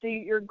 So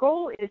your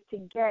goal is to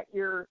get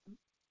your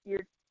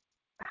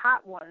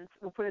hot ones,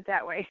 we'll put it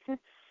that way,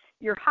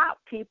 your hot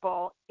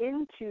people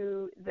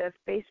into the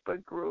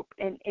Facebook group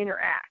and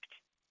interact,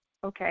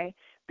 okay?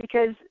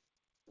 Because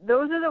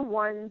those are the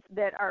ones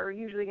that are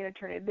usually going to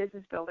turn into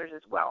business builders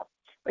as well.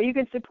 But you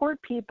can support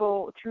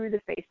people through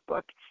the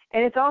Facebook.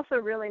 And it's also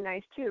really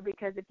nice, too,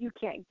 because if you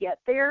can't get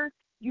there,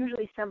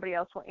 usually somebody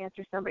else will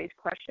answer somebody's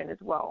question as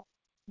well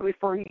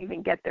before you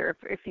even get there.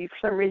 If you, for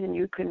some reason,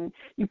 you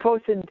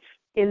posted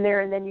in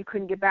there and then you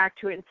couldn't get back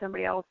to it and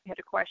somebody else had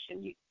a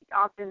question,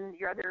 often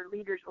your other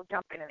leaders will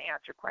jump in and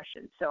answer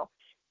questions. So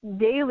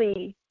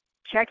daily,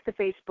 check the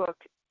Facebook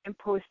and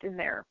post in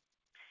there.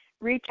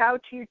 Reach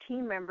out to your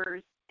team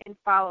members and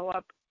follow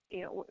up,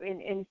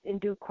 and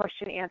do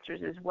question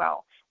answers as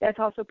well. That's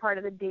also part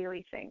of the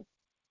daily thing.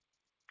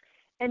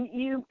 And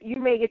you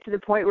may get to the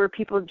point where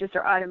people just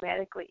are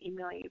automatically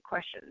emailing you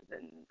questions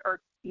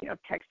or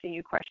texting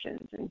you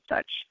questions and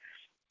such.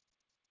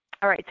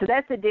 All right, so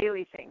that's a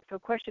daily thing. So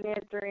question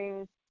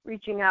answering,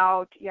 reaching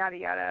out, yada,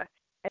 yada,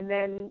 and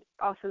then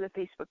also the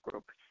Facebook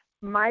group.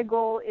 My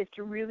goal is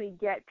to really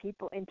get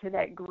people into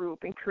that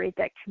group and create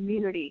that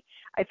community.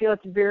 I feel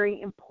it's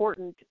very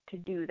important to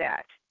do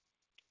that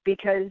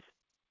because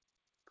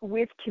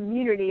with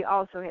community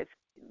also has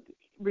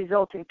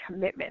resulting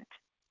commitment,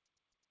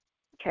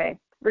 okay?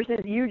 Versus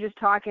you just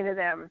talking to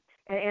them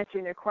and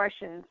answering their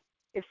questions.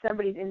 If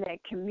somebody's in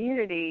that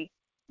community,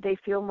 they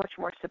feel much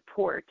more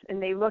support,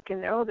 and they look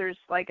and there's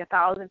like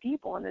 1,000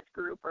 people in this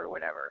group or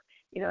whatever.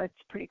 It's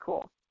pretty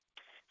cool.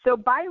 So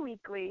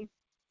biweekly,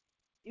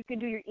 you can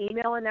do your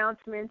email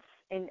announcements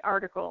and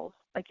articles,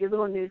 like your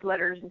little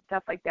newsletters and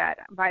stuff like that,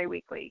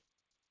 biweekly.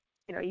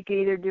 You can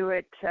either do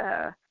it,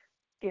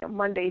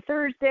 Monday,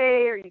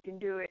 Thursday, or you can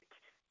do it,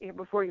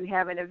 before you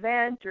have an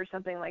event or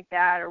something like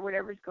that, or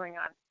whatever's going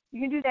on.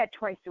 You can do that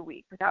twice a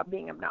week without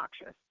being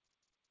obnoxious.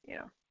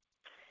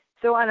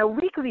 So on a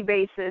weekly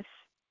basis,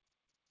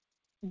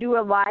 do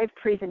a live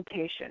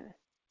presentation.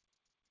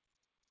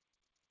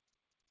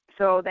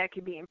 So that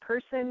could be in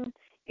person.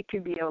 It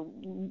could be a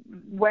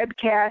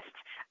webcast.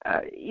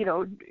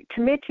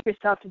 Commit to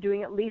yourself to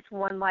doing at least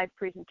one live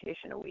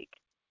presentation a week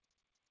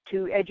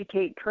to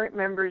educate current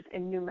members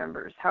and new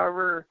members.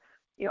 However,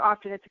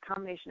 often it's a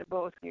combination of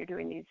both when you're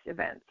doing these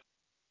events.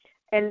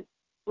 And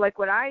like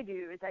what I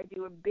do is I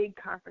do a big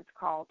conference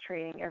call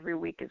training every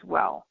week as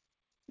well.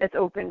 That's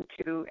open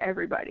to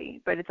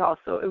everybody, but it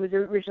was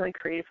originally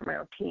created for my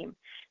own team.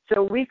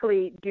 So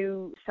weekly,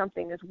 do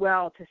something as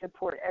well to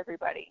support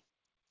everybody.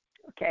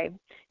 Okay,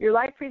 your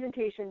live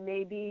presentation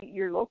may be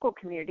your local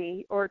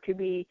community, or it could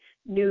be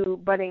new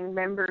budding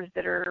members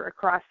that are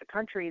across the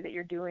country that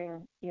you're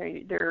doing,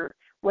 they're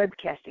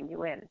webcasting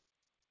you in.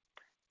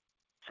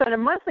 So on a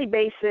monthly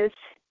basis,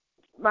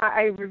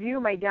 I review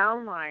my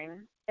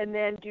downline and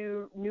then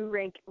do new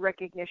rank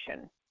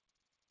recognition.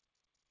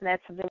 And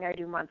that's something I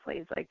do monthly.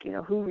 It's like,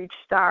 who reached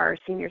star,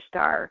 senior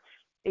star,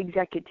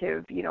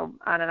 executive,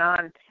 on and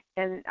on.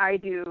 And I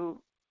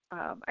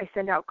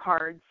send out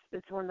cards.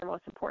 That's one of the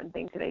most important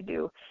things that I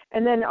do.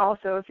 And then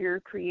also if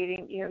you're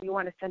creating, you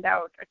want to send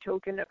out a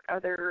token of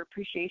other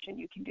appreciation,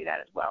 you can do that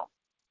as well.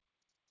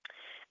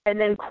 And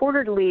then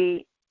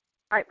quarterly,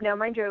 now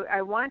mind you,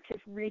 I want to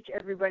reach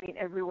everybody in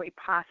every way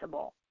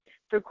possible.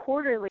 So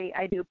quarterly,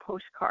 I do a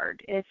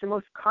postcard, and it's the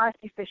most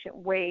cost-efficient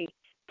way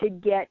to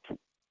get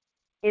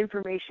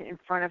information in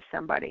front of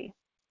somebody.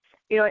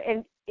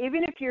 And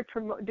even if you're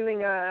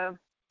doing a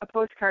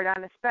postcard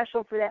on a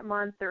special for that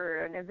month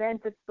or an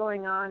event that's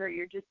going on, or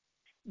you're just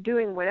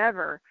doing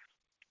whatever,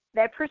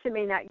 that person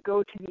may not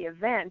go to the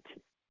event,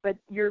 but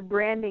you're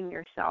branding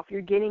yourself.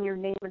 You're getting your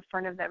name in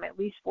front of them at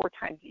least 4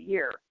 times a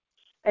year.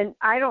 And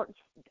I don't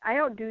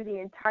do the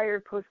entire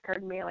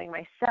postcard mailing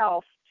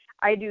myself.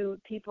 I do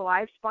people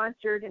I've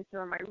sponsored and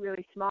some of my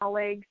really small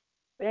legs.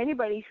 But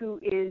anybody who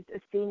is a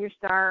senior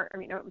star,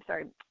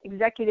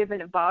 executive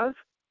and above,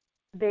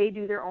 they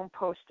do their own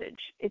postage.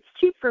 It's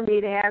cheap for me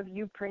to have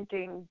you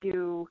printing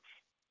do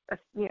a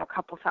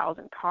couple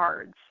thousand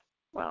cards.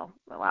 Well,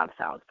 a lot of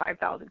thousands,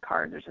 5,000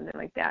 cards or something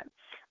like that.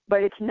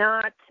 But it's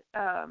not,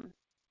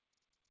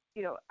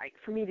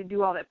 for me to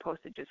do all that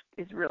postage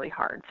is really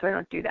hard. So I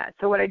don't do that.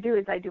 So what I do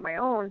is I do my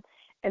own,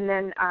 and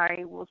then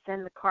I will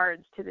send the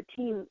cards to the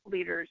team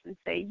leaders and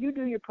say, you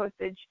do your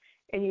postage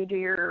and you do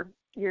your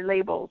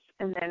labels,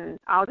 and then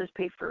I'll just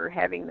pay for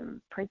having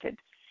them printed.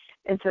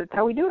 And so that's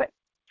how we do it.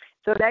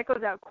 So that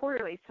goes out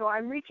quarterly. So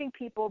I'm reaching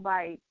people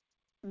by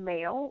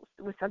mail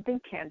with something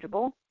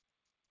tangible.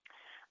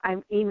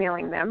 I'm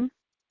emailing them.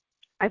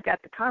 I've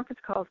got the conference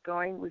calls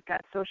going. We've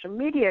got social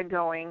media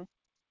going.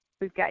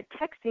 We've got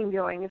texting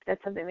going if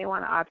that's something they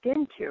want to opt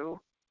into.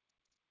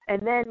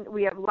 And then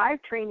we have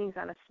live trainings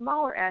on a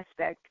smaller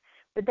aspect,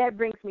 but that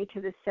brings me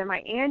to the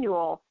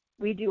semi-annual.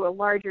 We do a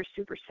larger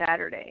Super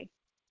Saturday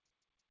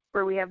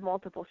where we have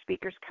multiple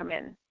speakers come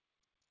in.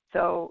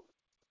 So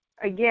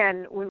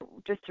again,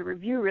 just to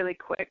review really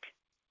quick,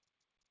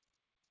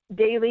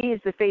 daily is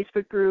the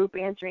Facebook group,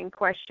 answering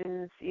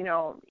questions,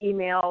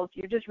 emails.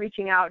 You're just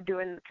reaching out,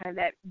 doing kind of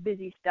that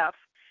busy stuff.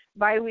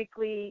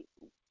 Biweekly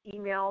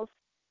emails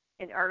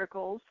and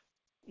articles,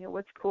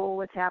 what's cool,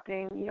 what's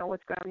happening,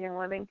 what's going on with Young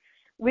Living.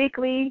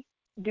 Weekly,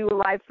 do a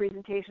live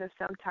presentation of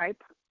some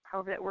type,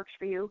 however that works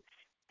for you,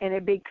 and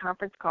a big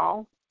conference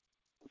call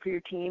for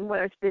your team,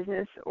 whether it's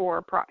business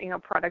or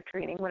product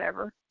training,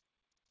 whatever.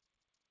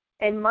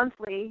 And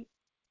monthly,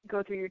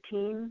 go through your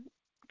team,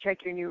 check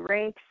your new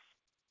ranks,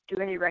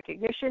 do any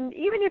recognition.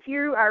 Even if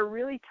you are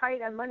really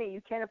tight on money,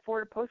 you can't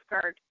afford a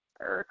postcard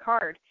or a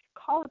card,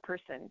 call the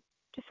person.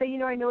 Just say,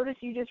 I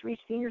noticed you just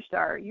reached Senior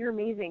Star. You're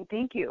amazing.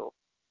 Thank you.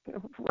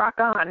 Rock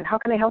on. How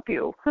can I help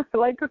you?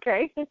 Like,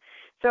 okay.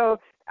 So,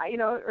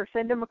 or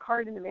send them a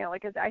card in the mail,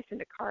 like I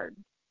send a card.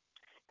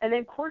 And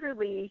then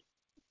quarterly,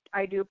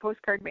 I do a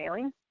postcard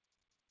mailing.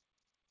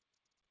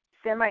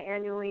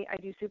 Semi-annually, I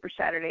do Super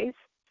Saturdays.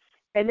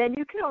 And then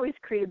you can always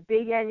create a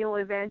big annual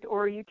event,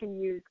 or you can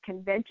use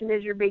convention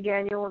as your big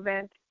annual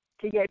event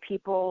to get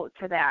people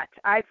to that.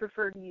 I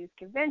prefer to use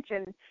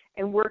convention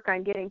and work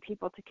on getting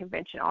people to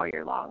convention all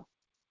year long.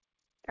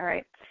 All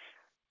right.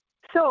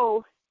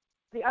 So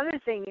the other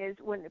thing is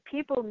when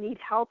people need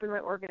help in my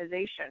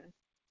organization,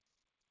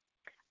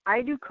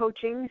 I do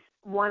coachings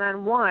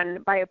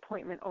one-on-one by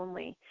appointment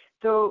only.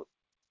 So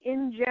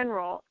in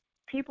general,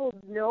 people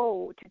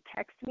know to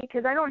text me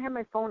because I don't have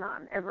my phone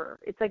on ever.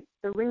 It's like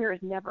the ringer is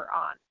never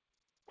on.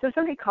 So if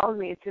somebody calls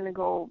me, it's going to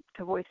go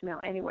to voicemail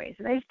anyways.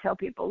 And I just tell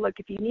people, look,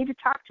 if you need to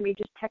talk to me,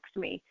 just text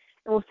me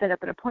and we'll set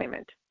up an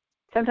appointment.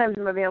 Sometimes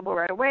I'm available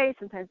right away,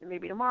 sometimes it may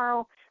be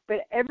tomorrow, but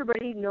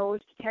everybody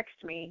knows to text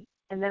me,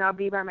 and then I'll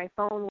be by my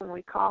phone when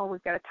we call and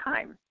we've got a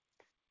time.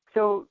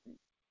 So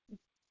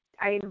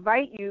I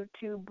invite you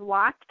to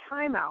block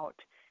time out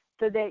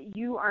so that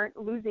you aren't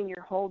losing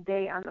your whole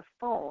day on the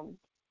phone.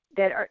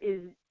 That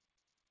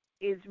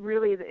is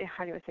really,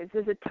 how do I say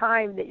this is a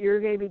time that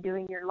you're going to be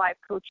doing your live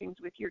coachings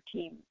with your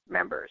team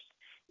members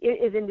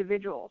as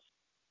individuals.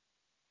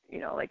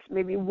 Like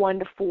maybe 1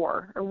 to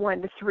 4 or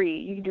 1 to 3.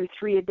 You can do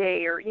 3 a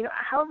day, or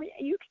however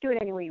you can do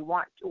it any way you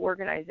want to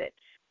organize it.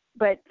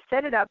 But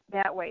set it up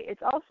that way.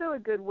 It's also a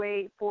good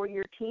way for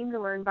your team to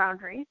learn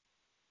boundaries.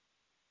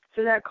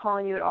 So they're not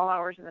calling you at all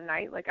hours of the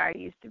night, like I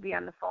used to be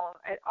on the phone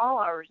at all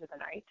hours of the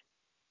night.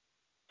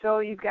 So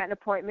you've got an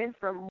appointment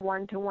from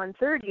 1 to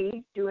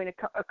 1:30 doing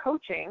a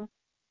coaching,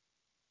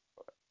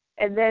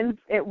 and then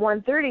at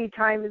 1:30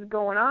 time is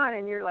going on,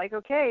 and you're like,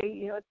 okay,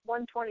 it's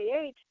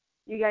 1:28.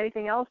 You got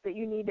anything else that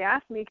you need to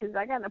ask me because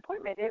I got an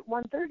appointment at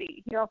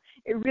 1:30?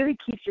 It really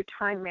keeps your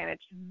time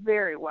managed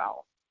very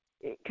well.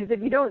 Because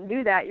if you don't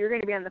do that, you're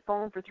going to be on the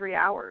phone for 3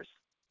 hours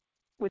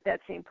with that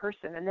same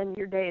person, and then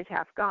your day is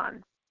half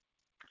gone.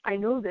 I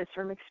know this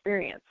from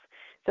experience.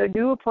 So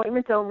do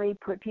appointments only.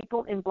 Put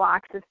people in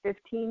blocks of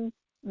 15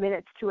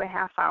 minutes to a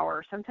half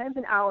hour, sometimes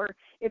an hour.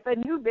 If a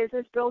new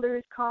business builder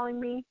is calling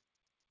me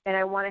and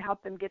I want to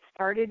help them get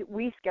started,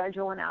 we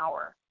schedule an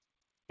hour.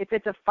 If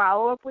it's a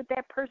follow-up with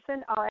that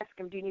person, I'll ask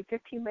them, do you need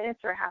 15 minutes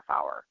or a half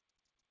hour?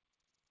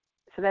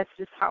 So that's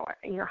just how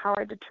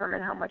I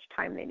determine how much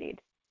time they need.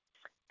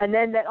 And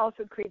then that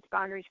also creates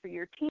boundaries for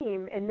your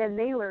team, and then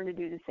they learn to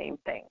do the same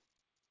thing.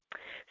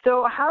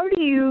 So how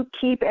do you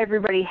keep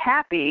everybody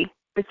happy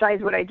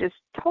besides what I just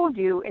told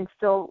you and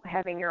still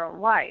having your own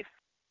life?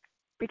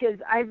 because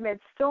I've met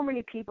so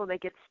many people that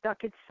get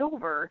stuck at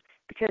silver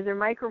because they're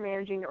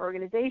micromanaging the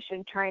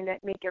organization, trying to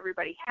make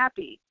everybody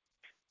happy.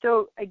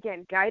 So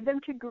again, guide them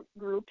to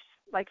groups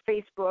like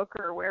Facebook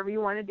or wherever you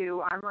want to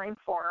do, online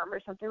forum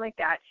or something like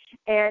that,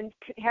 and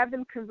have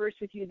them converse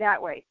with you that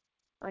way.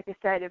 Like I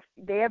said, if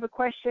they have a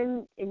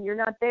question and you're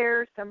not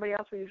there, somebody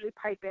else will usually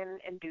pipe in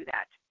and do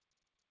that.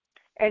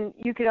 And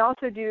you can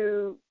also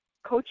do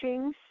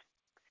coachings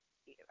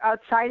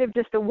outside of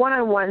just the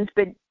one-on-ones,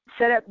 but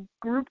set up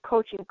group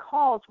coaching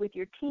calls with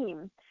your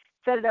team.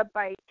 Set it up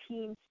by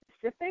team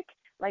specific,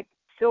 like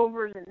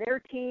silvers in their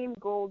team,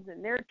 golds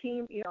in their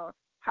team,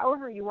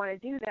 however you want to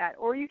do that.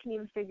 Or you can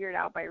even figure it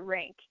out by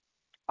rank.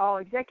 All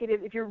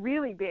executives, if you're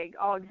really big,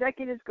 all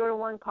executives go to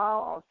one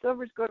call, all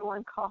silvers go to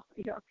one call,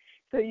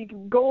 so you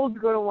can golds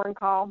go to one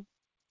call.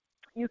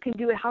 You can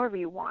do it however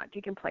you want.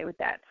 You can play with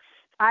that.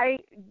 I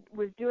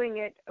was doing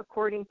it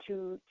according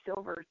to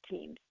silver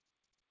teams.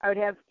 I would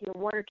have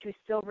one or two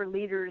silver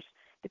leaders,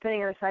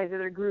 depending on the size of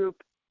their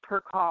group,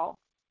 per call,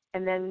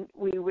 and then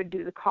we would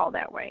do the call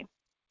that way.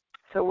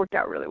 So it worked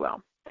out really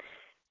well.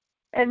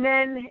 And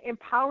then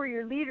empower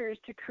your leaders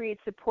to create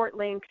support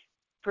links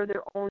for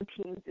their own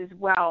teams as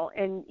well.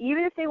 And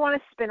even if they want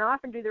to spin off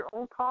and do their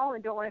own call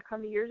and don't want to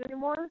come to yours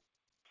anymore,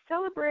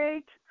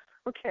 celebrate,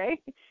 okay?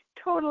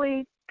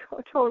 Totally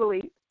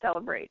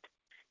celebrate.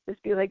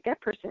 Just be like,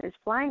 that person is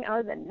flying out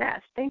of the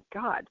nest. Thank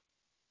God.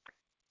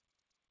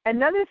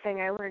 Another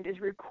thing I learned is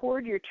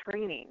record your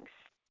trainings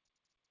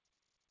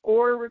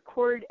or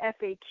record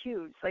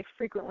FAQs, like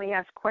frequently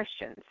asked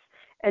questions.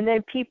 And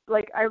then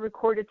I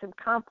recorded some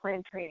comp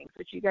plan trainings,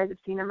 which you guys have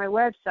seen on my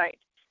website.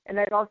 And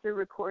I've also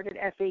recorded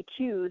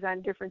FAQs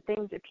on different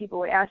things that people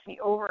would ask me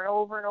over and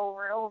over and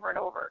over and over and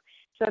over.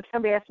 So if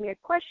somebody asked me a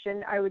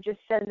question, I would just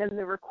send them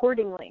the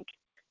recording link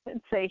and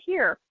say,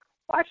 here,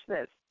 watch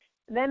this.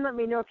 And then let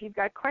me know if you've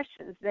got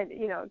questions. Then,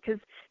 because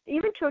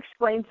even to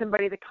explain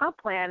somebody the comp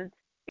plan,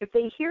 if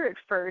they hear it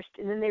first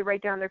and then they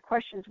write down their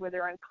questions where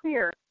they're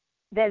unclear,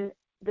 then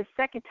the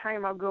second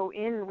time I'll go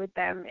in with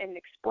them and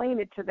explain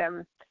it to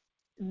them,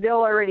 they'll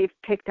already have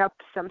picked up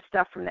some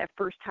stuff from that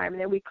first time,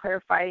 and then we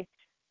clarify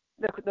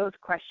those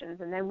questions,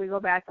 and then we go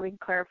back and we can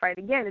clarify it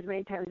again as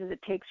many times as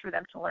it takes for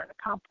them to learn the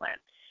comp plan.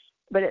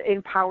 But it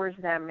empowers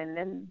them, and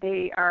then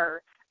they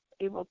are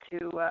able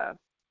to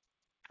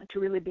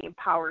really be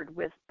empowered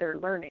with their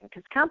learning,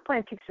 because comp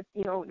plan takes,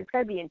 it's got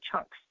to be in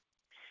chunks.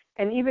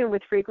 And even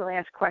with frequently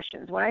asked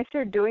questions, when I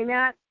started doing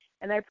that,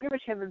 and I pretty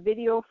much have a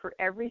video for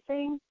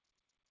everything,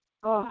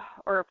 or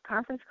a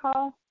conference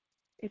call,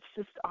 it's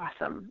just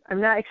awesome. I'm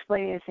not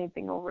explaining the same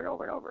thing over and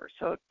over and over,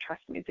 so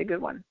trust me, it's a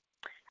good one.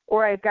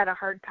 Or I've got a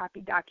hard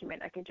copy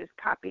document. I can just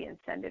copy and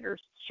send it or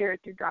share it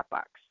through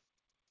Dropbox.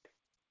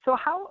 So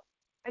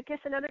I guess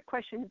another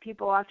question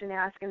people often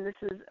ask, and this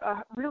is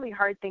a really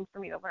hard thing for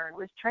me to learn,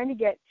 was trying to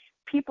get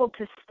people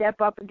to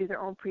step up and do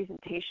their own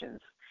presentations.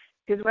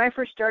 Because when I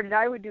first started,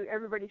 I would do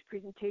everybody's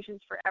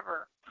presentations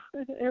forever.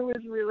 It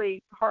was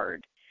really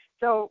hard.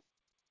 So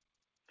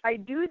I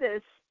do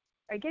this.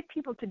 I get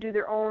people to do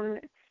their own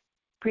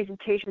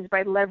presentations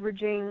by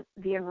leveraging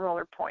the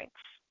enroller points.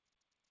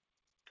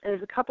 And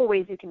there's a couple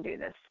ways you can do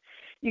this.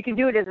 You can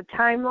do it as a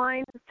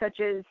timeline, such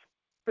as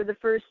for the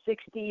first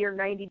 60 or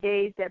 90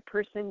 days that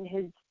person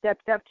has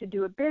stepped up to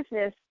do a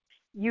business,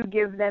 you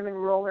give them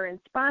enroller and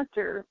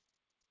sponsor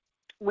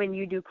when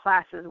you do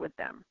classes with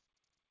them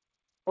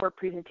or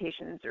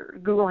presentations or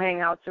Google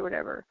Hangouts or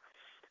whatever.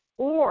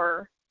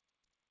 Or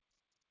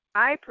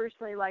I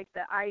personally like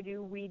the I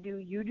do, we do,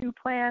 you do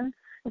plan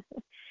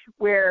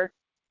where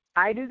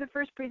I do the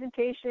first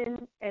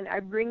presentation and I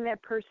bring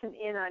that person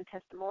in on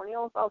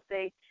testimonials. I'll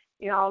say,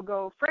 I'll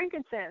go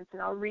frankincense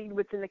and I'll read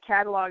what's in the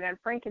catalog on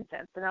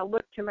frankincense, and I'll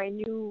look to my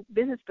new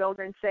business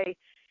builder and say,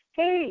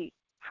 hey,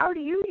 how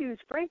do you use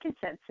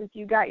frankincense since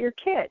you got your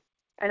kit?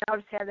 And I'll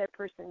just have that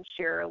person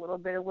share a little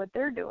bit of what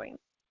they're doing.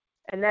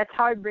 And that's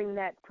how I bring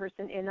that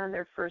person in on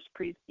their first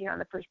on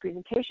the first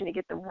presentation to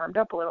get them warmed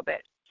up a little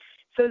bit.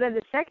 So then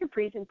the second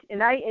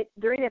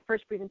during that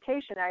first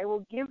presentation, I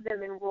will give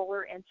them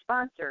enroller and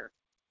sponsor,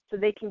 so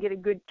they can get a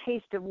good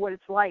taste of what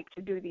it's like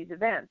to do these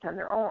events on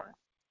their own.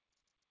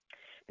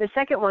 The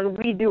second one,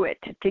 we do it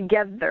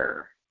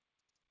together.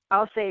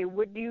 I'll say,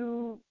 what do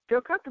you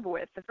feel comfortable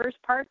with? The first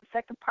part, the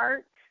second part,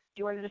 do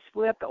you want to just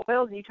split up the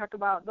oils and you talk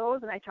about those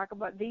and I talk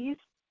about these?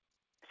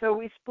 So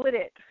we split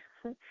it.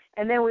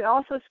 And then we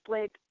also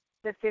split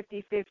the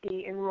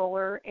 50-50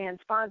 enroller and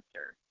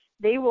sponsor.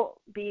 They will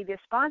be the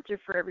sponsor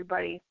for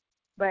everybody,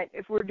 but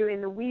if we're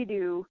doing the we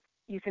do,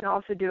 you can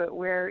also do it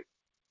where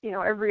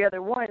every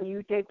other one,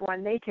 you take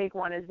one, they take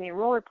one as the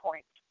enroller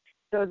points,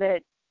 so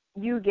that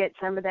you get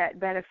some of that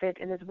benefit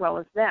and as well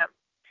as them.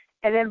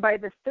 And then by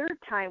the third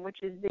time,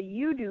 which is the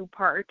you do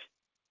part,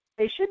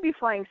 they should be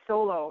flying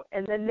solo,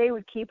 and then they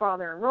would keep all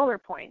their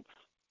enroller points.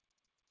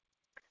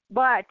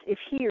 But if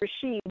he or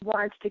she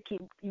wants to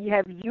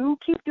have you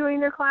keep doing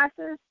their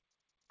classes,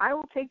 I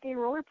will take the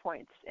enroller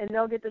points, and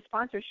they'll get the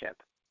sponsorship.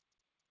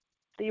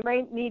 So you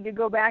might need to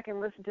go back and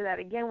listen to that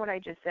again, what I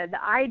just said.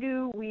 The I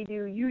do, we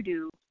do, you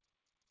do.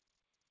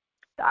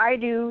 The I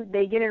do,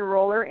 they get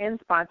enroller and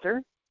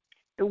sponsor.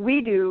 The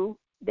we do,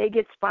 they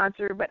get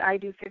sponsor, but I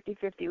do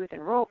 50-50 with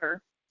enroller.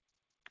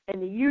 And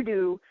the you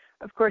do,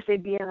 of course,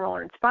 they'd be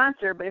enroller and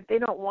sponsor, but if they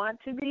don't want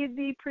to be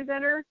the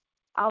presenter,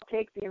 I'll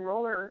take the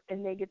enroller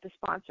and they get the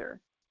sponsor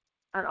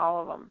on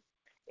all of them.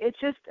 It's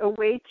just a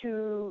way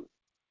to,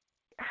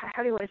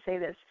 how do you want to say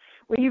this?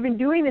 When you've been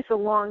doing this a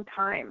long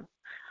time,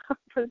 I'll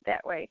put it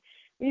that way.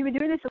 When you've been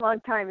doing this a long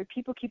time and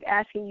people keep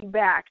asking you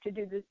back to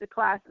do the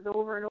classes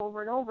over and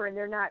over and over, and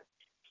they're not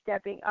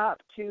stepping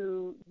up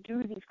to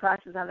do these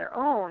classes on their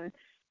own,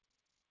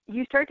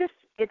 you start to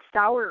get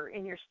sour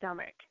in your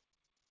stomach.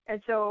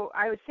 And so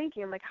I was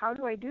thinking, I'm like, how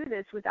do I do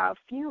this without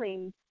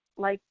feeling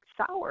like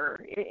sour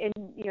and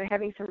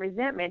having some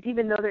resentment,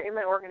 even though they're in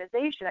my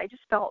organization? I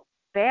just felt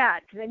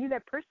bad because I knew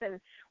that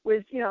person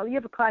was, you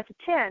have a class of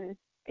 10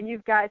 and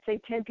you've got, say,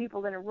 10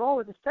 people that enroll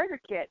with a starter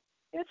kit.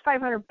 It's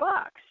 $500.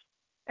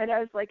 And I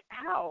was like,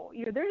 ow,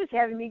 they're just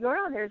having me go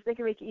down there so they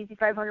can make it easy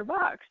 $500.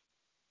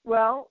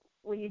 Well,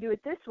 when you do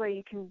it this way,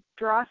 you can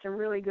draw some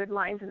really good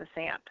lines in the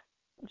sand.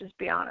 Just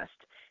be honest.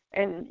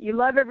 And you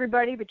love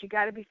everybody, but you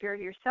got to be fair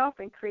to yourself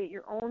and create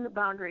your own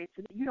boundaries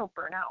so that you don't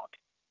burn out.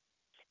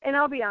 And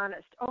I'll be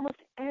honest, almost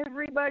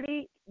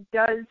everybody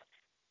does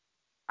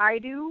I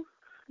do,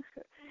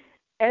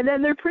 and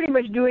then they're pretty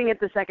much doing it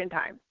the second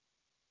time.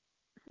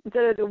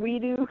 Instead of the we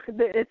do,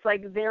 it's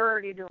like they're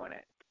already doing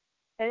it.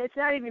 And it's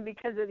not even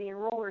because of the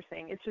enroller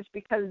thing. It's just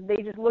because they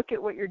just look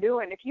at what you're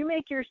doing. If you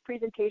make your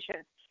presentation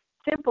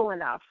simple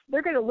enough,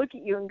 they're going to look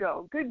at you and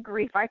go, good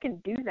grief, I can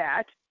do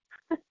that.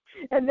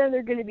 And then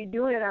they're going to be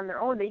doing it on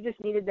their own. They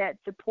just needed that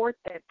support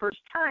that first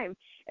time.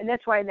 And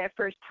that's why in that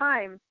first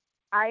time,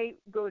 I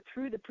go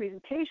through the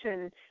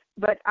presentation,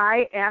 but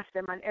I ask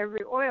them on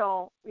every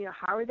oil,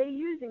 how are they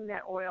using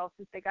that oil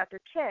since they got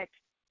their kit,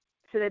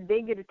 so that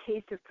they get a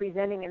taste of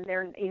presenting, and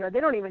they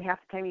don't even have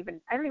to I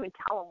don't even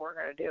tell them what we're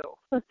going to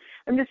do.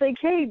 I'm just like,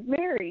 hey,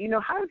 Mary,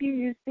 how have you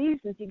used these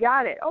since you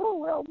got it? Oh,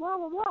 well, blah,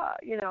 blah,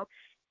 blah,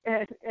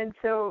 and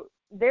so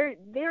they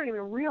don't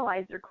even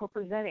realize they're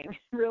co-presenting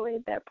really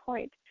at that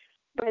point.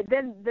 But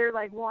then they're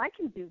like, well, I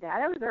can do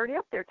that. I was already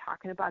up there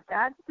talking about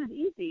that. This is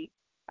easy.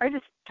 I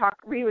just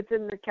read what's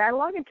in the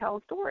catalog and tell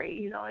a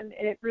story, and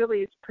it really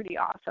is pretty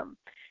awesome.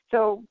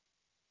 So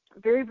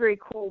very, very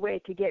cool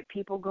way to get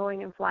people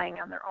going and flying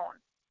on their own.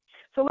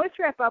 So let's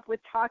wrap up with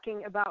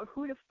talking about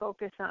who to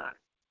focus on.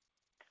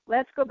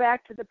 Let's go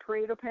back to the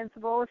Pareto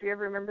principle, if you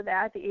ever remember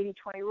that, the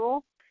 80-20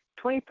 rule.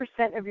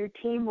 20% of your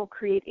team will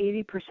create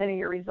 80% of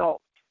your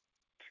results.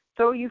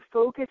 So you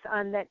focus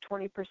on that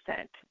 20%.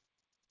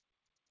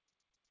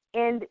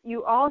 And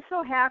you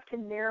also have to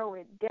narrow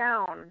it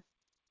down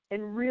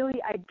and really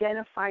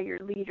identify your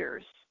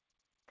leaders.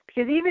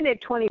 Because even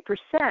at 20%,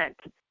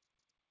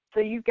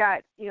 so you've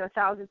got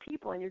 1,000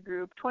 people in your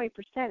group, 20%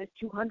 is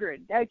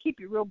 200. That would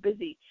keep you real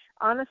busy.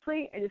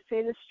 Honestly, I just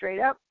say this straight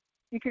up,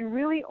 you can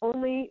really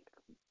only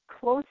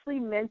closely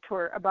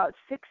mentor about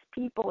 6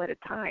 people at a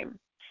time.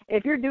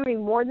 If you're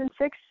doing more than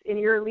 6 and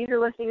you're a leader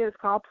listening to this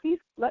call, please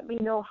let me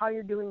know how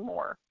you're doing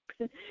more.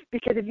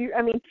 Because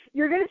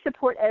you're going to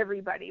support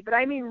everybody, but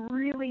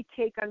really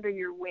take under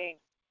your wing.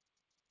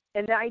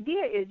 And the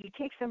idea is you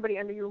take somebody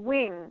under your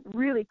wing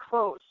really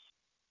close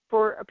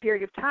for a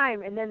period of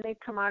time, and then they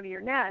come out of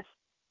your nest,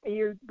 and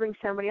you bring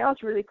somebody else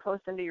really close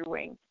under your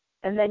wing,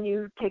 and then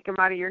you take them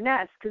out of your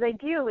nest. Because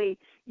ideally,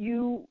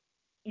 you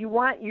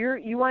want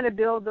to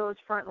build those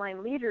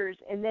frontline leaders,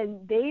 and then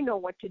they know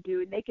what to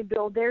do, and they can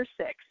build their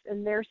 6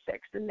 and their 6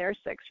 and their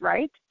 6,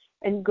 right?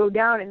 And go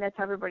down, and that's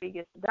how everybody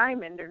gets the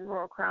diamond and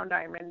Royal Crown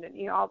diamond,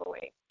 and all the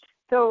way.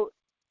 So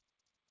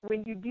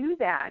when you do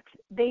that,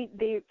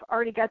 they've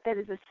already got that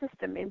as a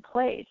system in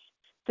place.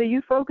 So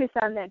you focus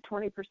on that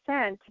 20%,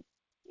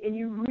 and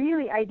you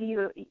really ID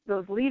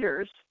those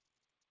leaders.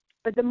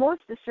 But the most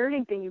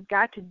discerning thing you've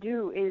got to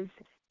do is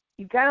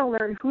you've got to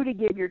learn who to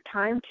give your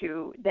time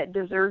to that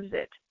deserves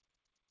it,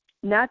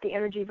 not the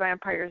energy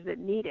vampires that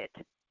need it.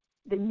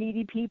 The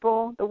needy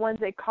people, the ones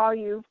that call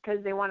you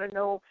because they want to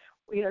know,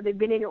 they've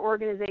been in your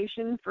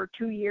organization for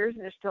 2 years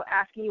and they're still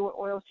asking you what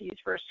oils to use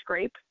for a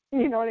scrape.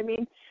 You know what I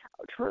mean?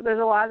 There's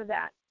a lot of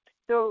that.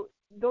 So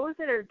those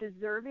that are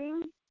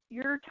deserving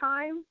your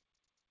time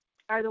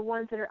are the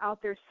ones that are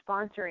out there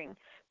sponsoring.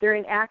 They're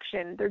in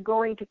action. They're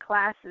going to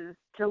classes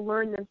to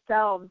learn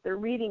themselves. They're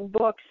reading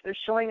books. They're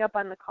showing up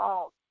on the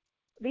calls.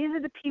 These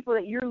are the people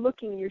that you're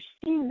looking, you're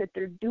seeing that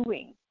they're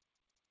doing.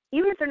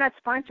 Even if they're not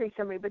sponsoring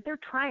somebody, but they're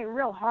trying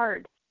real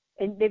hard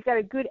and they've got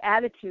a good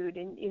attitude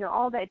and,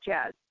 all that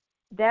jazz.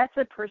 That's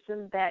a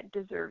person that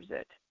deserves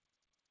it.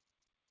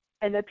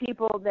 And the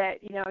people that,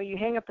 you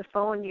hang up the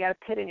phone, you got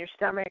a pit in your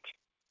stomach,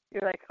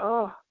 you're like,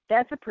 oh,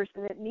 that's a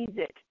person that needs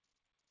it.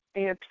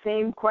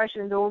 Same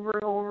questions over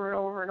and over and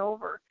over and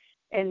over.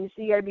 And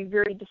so you got to be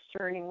very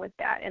discerning with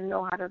that and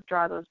know how to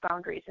draw those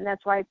boundaries. And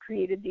that's why I've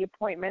created the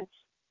appointments.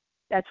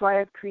 That's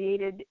why I've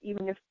created,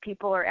 even if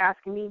people are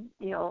asking me,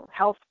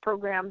 health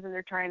programs and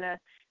they're trying to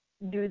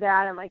do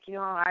that, I'm like,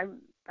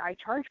 I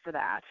charge for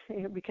that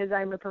because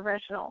I'm a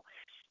professional.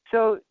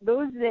 So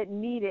those that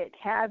need it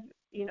have,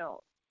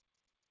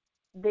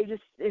 there's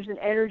an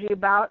energy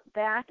about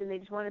that, and they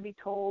just want to be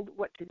told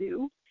what to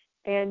do,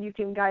 and you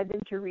can guide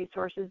them to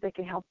resources that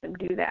can help them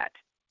do that.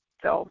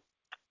 So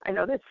I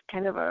know that's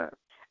kind of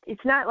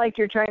it's not like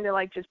you're trying to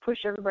like just push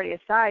everybody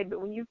aside,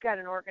 but when you've got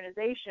an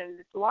organization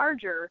that's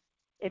larger,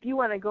 if you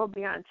want to go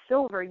beyond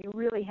silver, you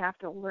really have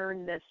to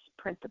learn this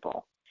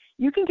principle.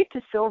 You can get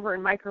to silver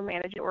and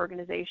micromanage an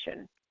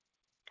organization,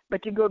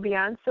 but to go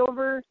beyond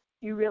silver,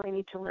 you really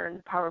need to learn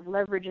the power of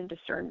leverage and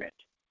discernment.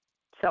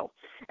 So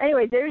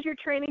anyway, there's your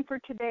training for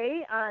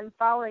today on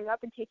following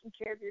up and taking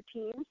care of your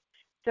teams.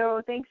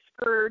 So thanks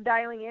for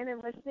dialing in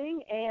and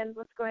listening, and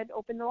let's go ahead and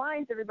open the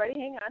lines, everybody.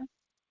 Hang on.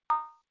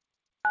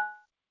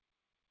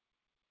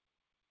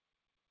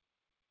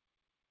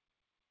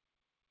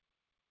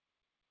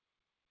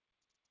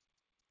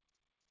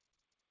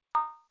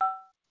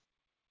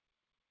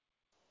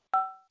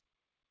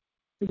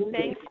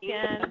 Thanks,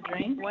 Jen.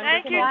 Thank you,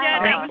 Wonderful.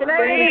 Jen. Good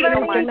night,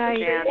 everybody. Good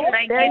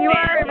night. There you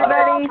are,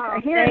 everybody. I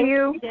hear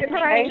you. Good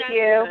night. Thank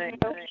you.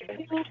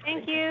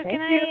 Thank you. Good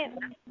night.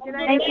 Good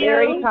night. Thank you.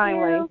 Very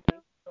timely.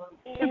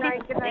 Good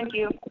night. Good night. Thank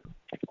you.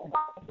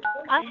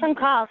 Awesome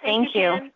call. Thank you. Jen.